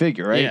 You have to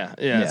figure, right?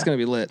 Yeah, it's going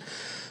to be lit.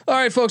 All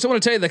right, folks, I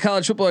want to tell you the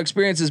college football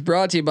experience is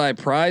brought to you by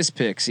Prize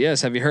Picks.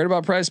 Yes, have you heard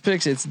about Prize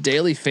Picks? It's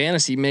daily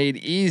fantasy made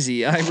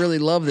easy. I really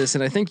love this,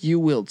 and I think you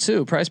will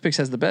too. Prize Picks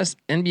has the best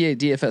NBA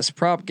DFS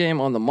prop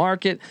game on the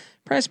market.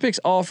 Prize Picks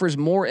offers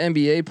more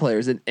NBA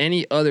players than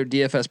any other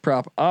DFS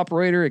prop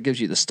operator. It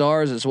gives you the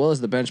stars as well as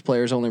the bench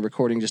players, only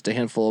recording just a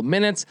handful of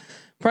minutes.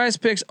 Prize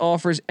Picks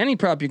offers any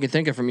prop you can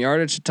think of, from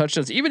yardage to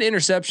touchdowns, even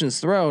interceptions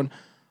thrown.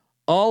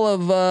 All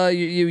of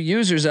you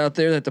users out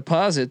there that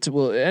deposit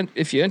will, and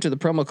if you enter the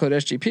promo code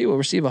SGP, will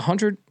receive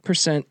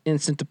 100%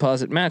 instant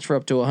deposit match for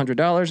up to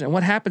 $100. And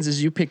what happens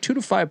is you pick 2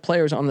 to 5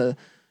 players on the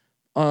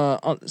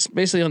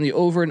basically on the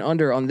over and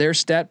under on their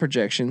stat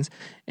projections,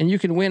 and you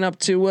can win up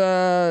to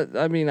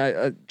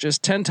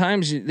just 10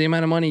 times the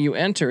amount of money you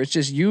enter. It's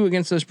just you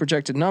against those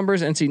projected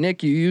numbers. And see,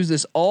 Nick, you use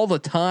this all the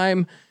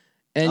time.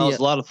 And it's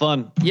a lot of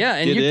fun. Yeah,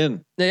 and get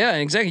in. Yeah,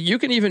 exactly. You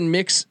can even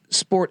mix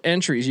sport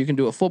entries. You can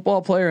do a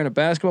football player and a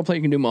basketball player.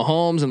 You can do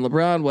Mahomes and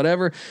LeBron,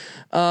 whatever.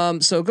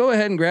 So go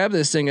ahead and grab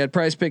this thing at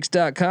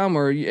PrizePicks.com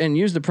and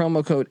use the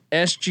promo code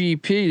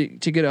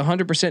SGP to get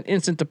 100%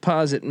 instant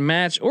deposit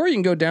match. Or you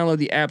can go download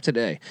the app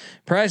today.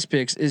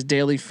 PrizePicks is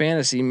daily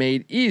fantasy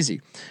made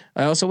easy.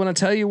 I also want to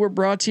tell you we're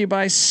brought to you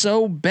by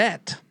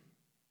SoBet.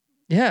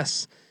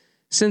 Yes.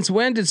 Since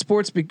when did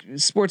sports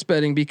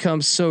betting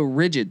become so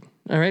rigid?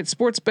 All right.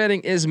 Sports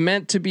betting is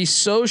meant to be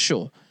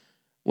social.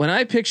 When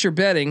I picture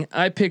betting,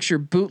 I picture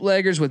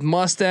bootleggers with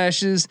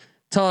mustaches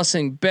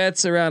tossing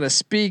bets around a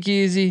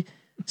speakeasy.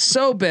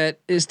 SoBet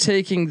is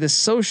taking the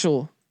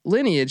social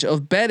lineage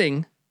of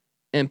betting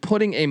and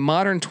putting a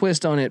modern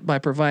twist on it by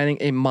providing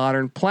a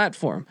modern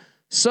platform.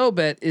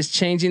 SoBet is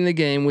changing the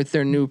game with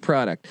their new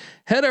product.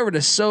 Head over to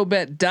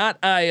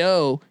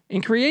SoBet.io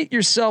and create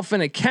yourself an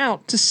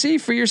account to see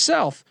for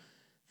yourself.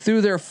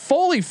 Through their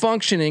fully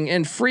functioning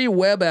and free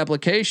web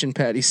application,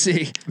 Patty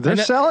C. They're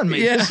selling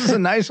me. Yeah. This is a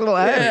nice little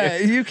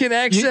ad. Yeah, you can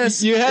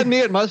access. You had me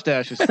at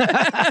mustaches. I'm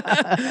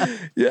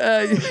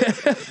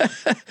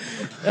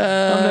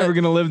never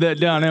gonna live that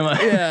down, am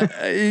I?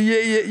 Yeah,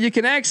 you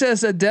can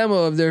access a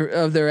demo of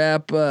their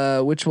app,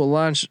 which will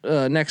launch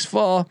next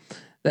fall.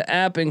 The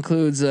app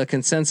includes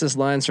consensus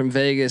lines from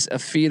Vegas, a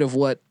feed of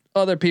what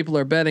other people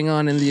are betting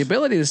on, and the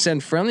ability to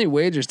send friendly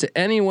wagers to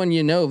anyone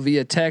you know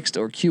via text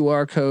or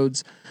QR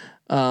codes.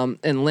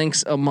 And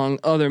links, among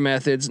other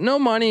methods. No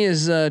money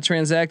is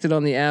transacted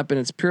on the app, and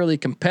it's purely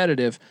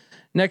competitive.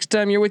 Next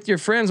time you're with your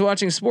friends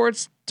watching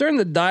sports, turn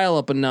the dial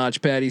up a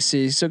notch, Patty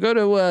C. So go to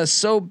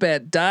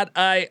SoBet.io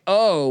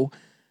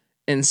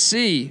and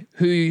see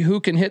who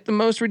can hit the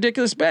most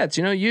ridiculous bets.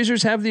 You know,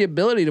 users have the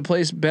ability to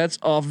place bets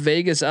off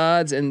Vegas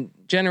odds and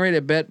generate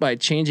a bet by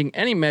changing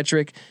any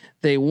metric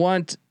they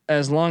want,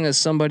 as long as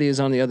somebody is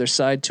on the other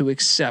side to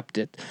accept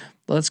it.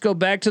 Let's go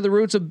back to the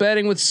roots of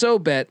betting with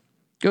SoBet.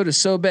 Go to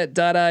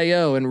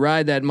SoBet.io and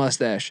ride that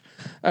mustache.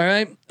 All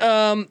right.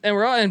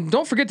 And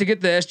don't forget to get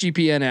the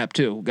SGPN app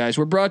too, guys.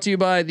 We're brought to you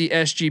by the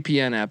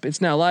SGPN app.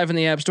 It's now live in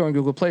the App Store and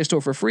Google Play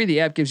Store for free. The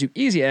app gives you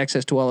easy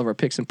access to all of our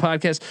picks and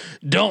podcasts.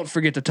 Don't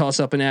forget to toss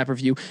up an app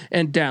review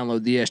and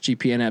download the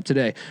SGPN app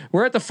today.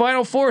 We're at the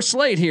Final Four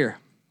slate here.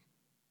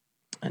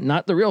 And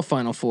not the real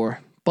Final Four,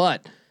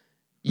 but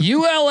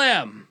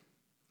ULM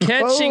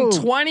catching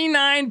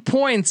 29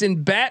 points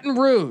in Baton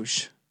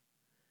Rouge.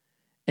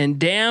 And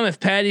damn if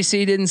Patty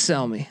C didn't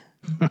sell me.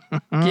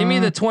 Give me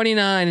the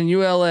 29 in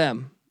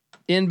ULM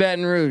in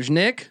Baton Rouge.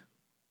 Nick?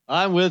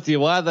 I'm with you.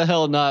 Why the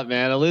hell not,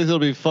 man? At least it'll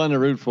be fun to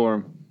root for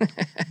him.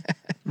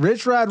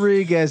 Rich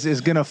Rodriguez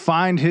is going to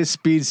find his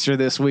speedster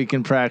this week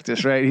in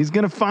practice, right? He's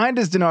going to find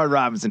his Denard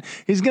Robinson.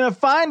 He's going to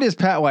find his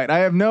Pat White. I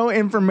have no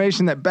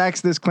information that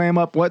backs this claim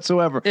up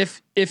whatsoever.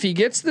 If he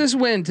gets this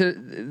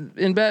win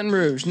in Baton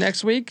Rouge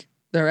next week,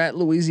 they're at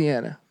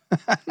Louisiana.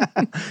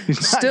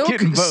 still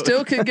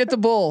could get the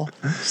bowl.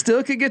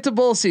 Still could get to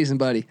bowl season,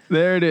 buddy.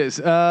 There it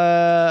is.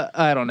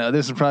 I don't know.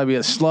 This will probably be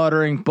a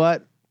slaughtering,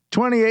 but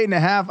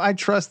 28.5. I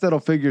trust that'll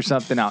figure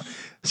something out.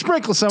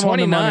 Sprinkle some on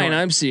the money line.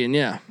 I'm seeing.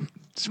 Yeah.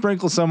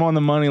 Sprinkle some on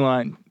the money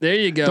line. There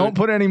you go. Don't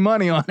put any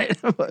money on it,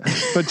 but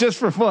just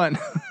for fun.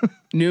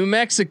 New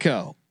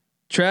Mexico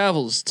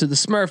travels to the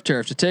Smurf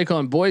Turf to take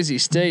on Boise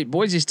State.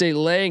 Boise State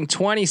laying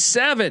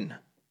 27.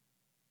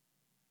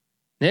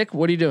 Nick,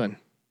 what are you doing?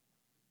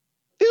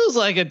 Feels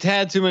like a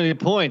tad too many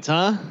points,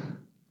 huh?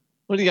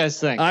 What do you guys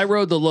think? I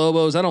rode the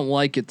Lobos. I don't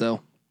like it though.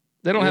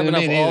 They don't have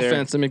enough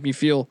offense to make me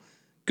feel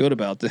good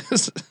about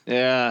this.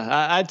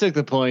 Yeah, I took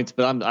the points,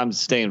 but I'm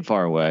staying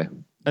far away.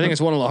 I think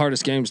it's one of the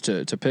hardest games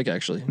to pick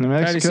actually. New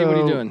Mexico, Patty C, what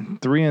are you doing?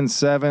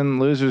 3-7,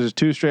 losers of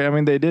 2 straight. I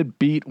mean, they did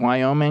beat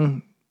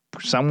Wyoming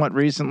somewhat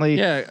recently.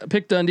 Yeah,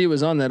 Pick Dundee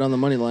was on that on the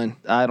money line.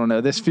 I don't know.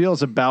 This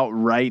feels about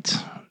right.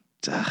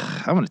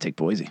 I'm going to take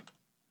Boise.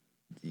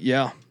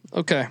 Yeah.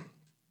 Okay.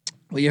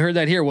 Well, you heard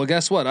that here. Well,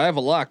 guess what? I have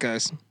a lock,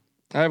 guys.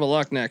 I have a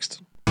lock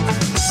next.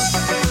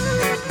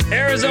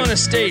 Arizona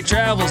State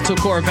travels to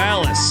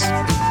Corvallis,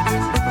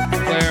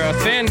 where a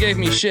fan gave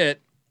me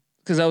shit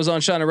because I was on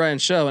Sean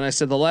Ryan's show, and I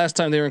said the last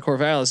time they were in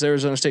Corvallis,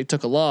 Arizona State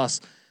took a loss.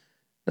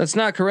 That's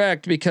not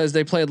correct because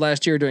they played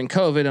last year during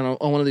COVID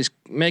on one of these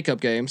makeup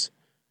games.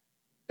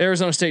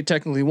 Arizona State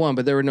technically won,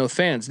 but there were no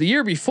fans. The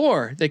year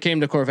before they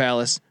came to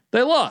Corvallis,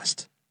 they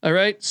lost. All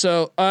right.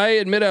 So I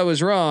admit I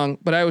was wrong,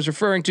 but I was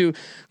referring to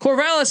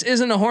Corvallis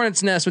isn't a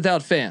hornet's nest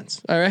without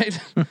fans. All right.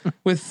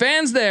 With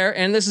fans there.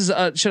 And this is,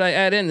 should I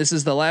add in, this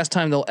is the last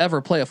time they'll ever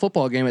play a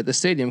football game at the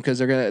stadium because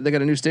they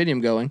got a new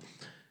stadium going.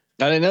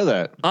 I didn't know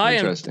that.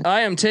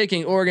 I am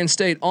taking Oregon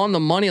State on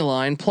the money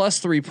line plus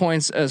 3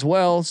 points as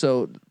well.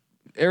 So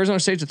Arizona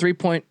State's a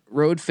 3-point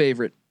road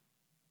favorite.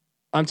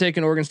 I'm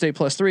taking Oregon State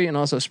plus 3 and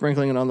also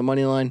sprinkling it on the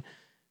money line.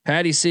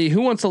 Patty C,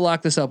 who wants to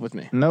lock this up with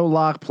me? No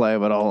lock play,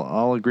 but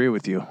I'll agree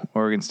with you.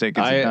 Oregon State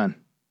gets it done.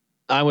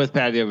 I'm with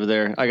Patty over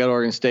there. I got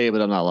Oregon State, but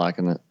I'm not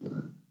locking it.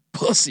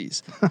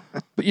 Pussies.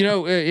 But you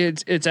know,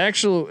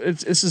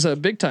 this is a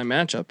big time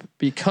matchup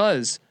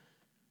because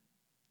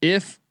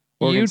if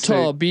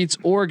Utah beats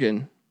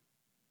Oregon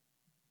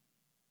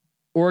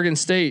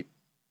State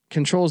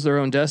controls their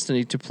own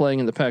destiny to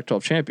playing in the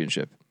Pac-12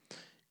 championship.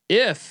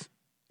 If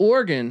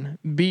Oregon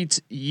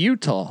beats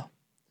Utah,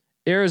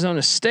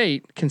 Arizona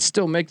State can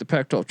still make the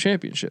Pac-12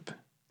 championship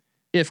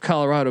if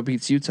Colorado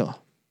beats Utah.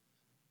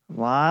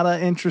 A lot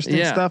of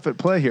interesting stuff at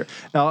play here.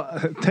 Now,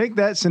 take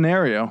that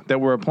scenario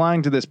that we're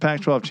applying to this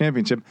Pac-12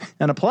 championship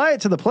and apply it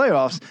to the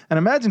playoffs, and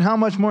imagine how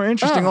much more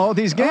interesting all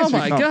these games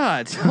become. Oh my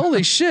God!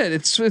 Holy shit!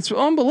 It's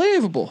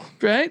unbelievable,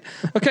 right?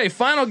 Okay,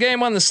 final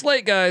game on the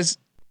slate, guys.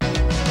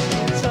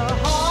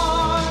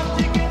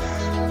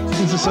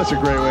 This is such a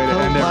great way to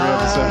end every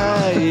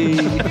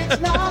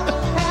episode.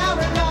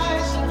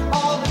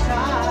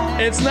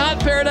 It's not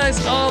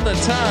paradise all the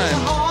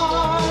time.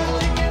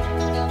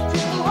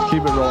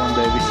 Keep it rolling,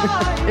 baby.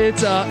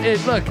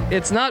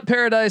 It's not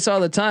paradise all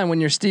the time when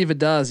you're Steve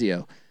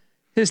Addazio.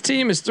 His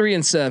team is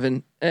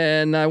 3-7,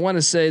 and I want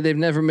to say they've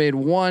never made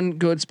one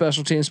good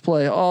special teams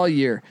play all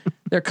year.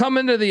 They're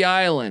coming to the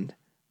island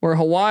where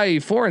Hawaii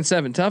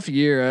 4-7, tough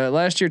year.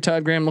 Last year,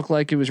 Todd Graham looked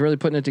like he was really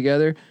putting it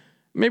together.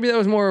 Maybe that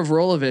was more of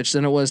Rolovich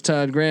than it was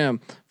Todd Graham.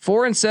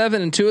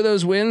 4-7, and 2 of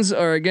those wins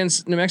are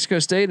against New Mexico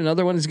State.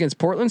 Another one is against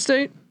Portland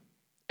State.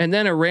 And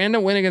then a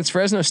random win against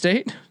Fresno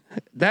State.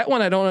 That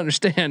one I don't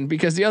understand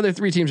because the other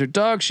 3 teams are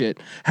dog shit.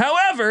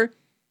 However,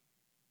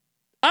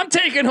 I'm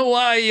taking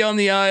Hawaii on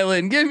the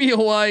island. Give me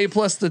Hawaii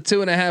plus the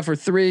 2.5 or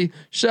 3.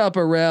 Shop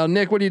around.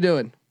 Nick, what are you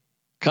doing?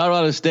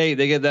 Colorado State,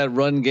 they get that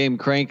run game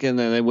cranking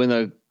and they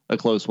win a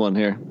close one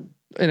here.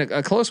 In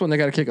a close one, they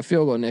got to kick a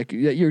field goal, Nick.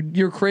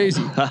 You're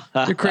crazy.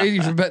 You're crazy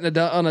for betting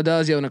on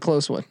Addazio in a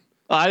close one.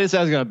 I just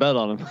was going to bet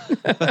on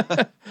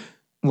him.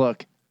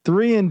 Look.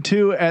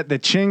 3-2 at the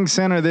Ching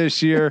Center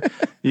this year.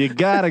 You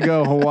got to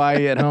go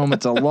Hawaii at home.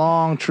 It's a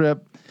long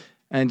trip.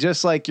 And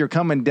just like you're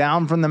coming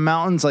down from the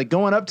mountains, like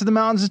going up to the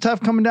mountains is tough,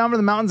 coming down from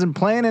the mountains and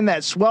playing in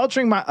that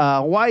sweltering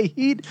Hawaii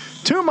heat,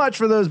 too much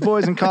for those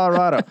boys in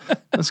Colorado.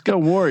 Let's go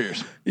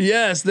Warriors.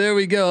 Yes, there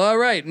we go. All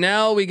right,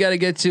 now we got to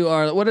get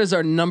to what is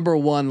our number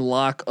one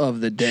lock of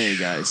the day,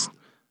 guys?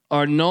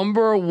 Our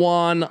number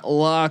one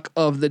lock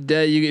of the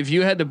day. If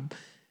you had to,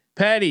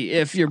 Patty,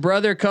 if your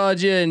brother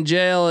called you in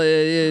jail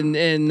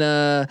in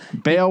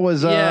bail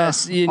was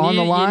yes, on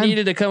the line. You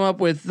needed to come up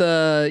with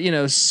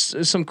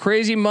some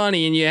crazy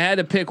money, and you had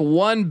to pick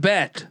one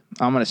bet.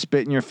 I'm gonna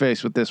spit in your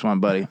face with this one,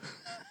 buddy.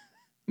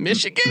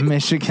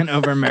 Michigan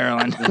over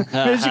Maryland.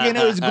 Michigan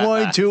is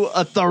going to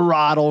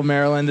throttle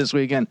Maryland this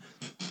weekend.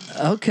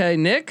 Okay,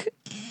 Nick,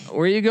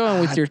 where are you going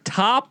with your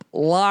top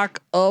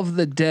lock of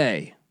the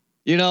day?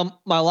 You know,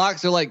 my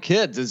locks are like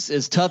kids.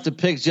 It's tough to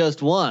pick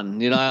just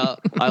one. You know,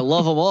 I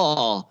love them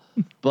all,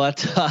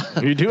 but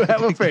you do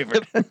have a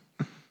favorite.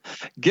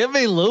 Give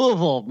me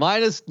Louisville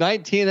minus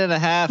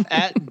 19.5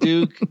 at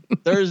Duke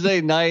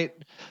Thursday night.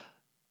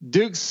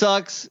 Duke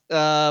sucks.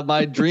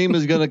 My dream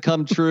is going to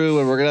come true,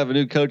 and we're going to have a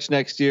new coach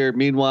next year.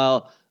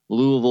 Meanwhile,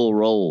 Louisville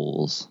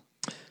rolls.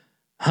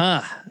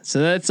 So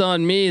that's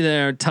on me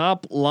there.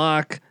 Top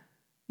lock.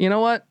 You know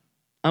what?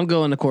 I'm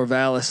going to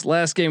Corvallis.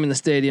 Last game in the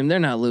stadium. They're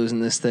not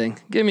losing this thing.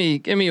 Give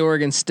me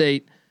Oregon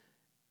State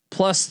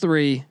plus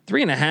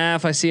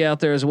 3.5. I see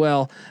out there as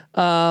well.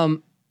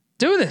 Do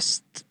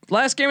this.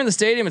 Last game in the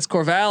stadium. It's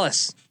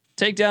Corvallis.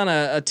 Take down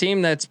a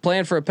team that's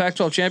playing for a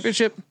Pac-12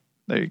 championship.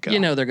 There you go.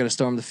 You know they're going to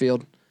storm the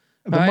field.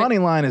 The money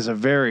line is a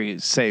very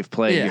safe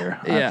play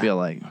here. I feel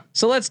like.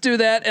 So let's do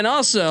that, and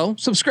also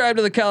subscribe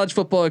to the College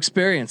Football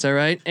Experience. All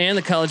right, and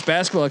the College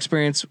Basketball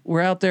Experience.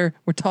 We're out there.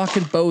 We're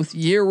talking both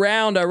year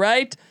round. All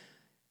right.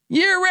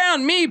 Year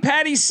round, me,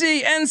 Patty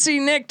C,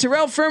 NC Nick,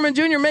 Terrell Furman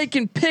Jr.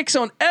 making picks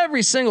on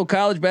every single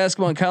college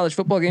basketball and college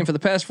football game for the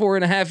past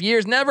 4.5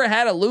 years. Never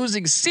had a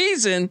losing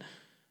season.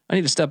 I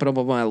need to step it up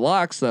on my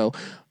locks though.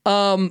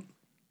 And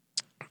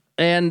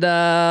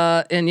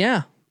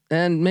yeah,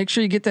 and make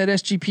sure you get that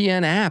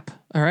SGPN app.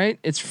 All right,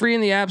 it's free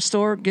in the App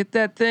Store. Get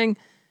that thing.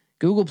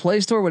 Google Play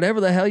Store, whatever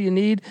the hell you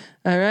need.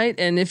 All right.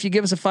 And if you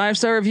give us a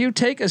 5-star review,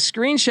 take a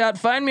screenshot,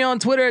 find me on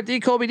Twitter at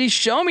DColbyD,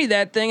 show me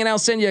that thing, and I'll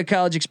send you a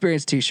College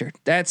Experience t-shirt.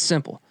 That's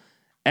simple.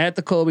 At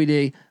the Colby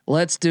D.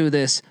 Let's do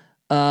this.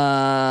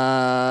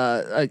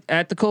 At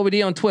the Colby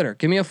D on Twitter.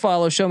 Give me a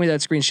follow. Show me that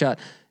screenshot.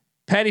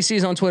 Patty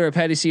C's on Twitter at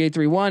Patty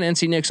C831.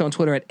 NC Nick's on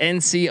Twitter at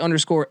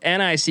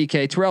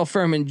NC_NICK. Terrell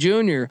Furman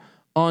Jr.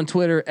 on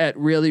Twitter at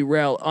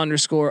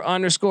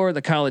ReallyRel__.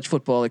 The College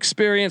Football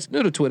Experience.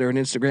 New to Twitter and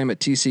Instagram at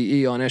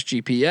TCE on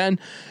SGPN,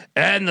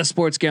 and the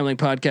Sports Gambling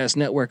Podcast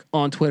Network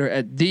on Twitter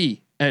at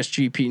the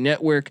SGP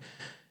Network.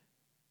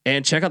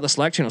 And check out the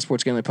Slack channel,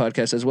 Sports Gambling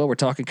Podcast as well. We're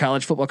talking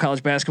college football,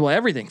 college basketball,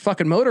 everything.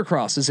 Fucking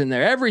motocross is in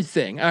there.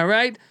 Everything. All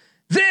right.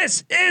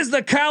 This is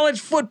the College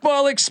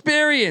Football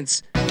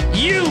Experience.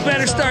 You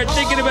better start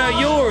thinking about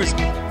yours.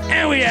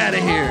 And we out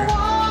of here.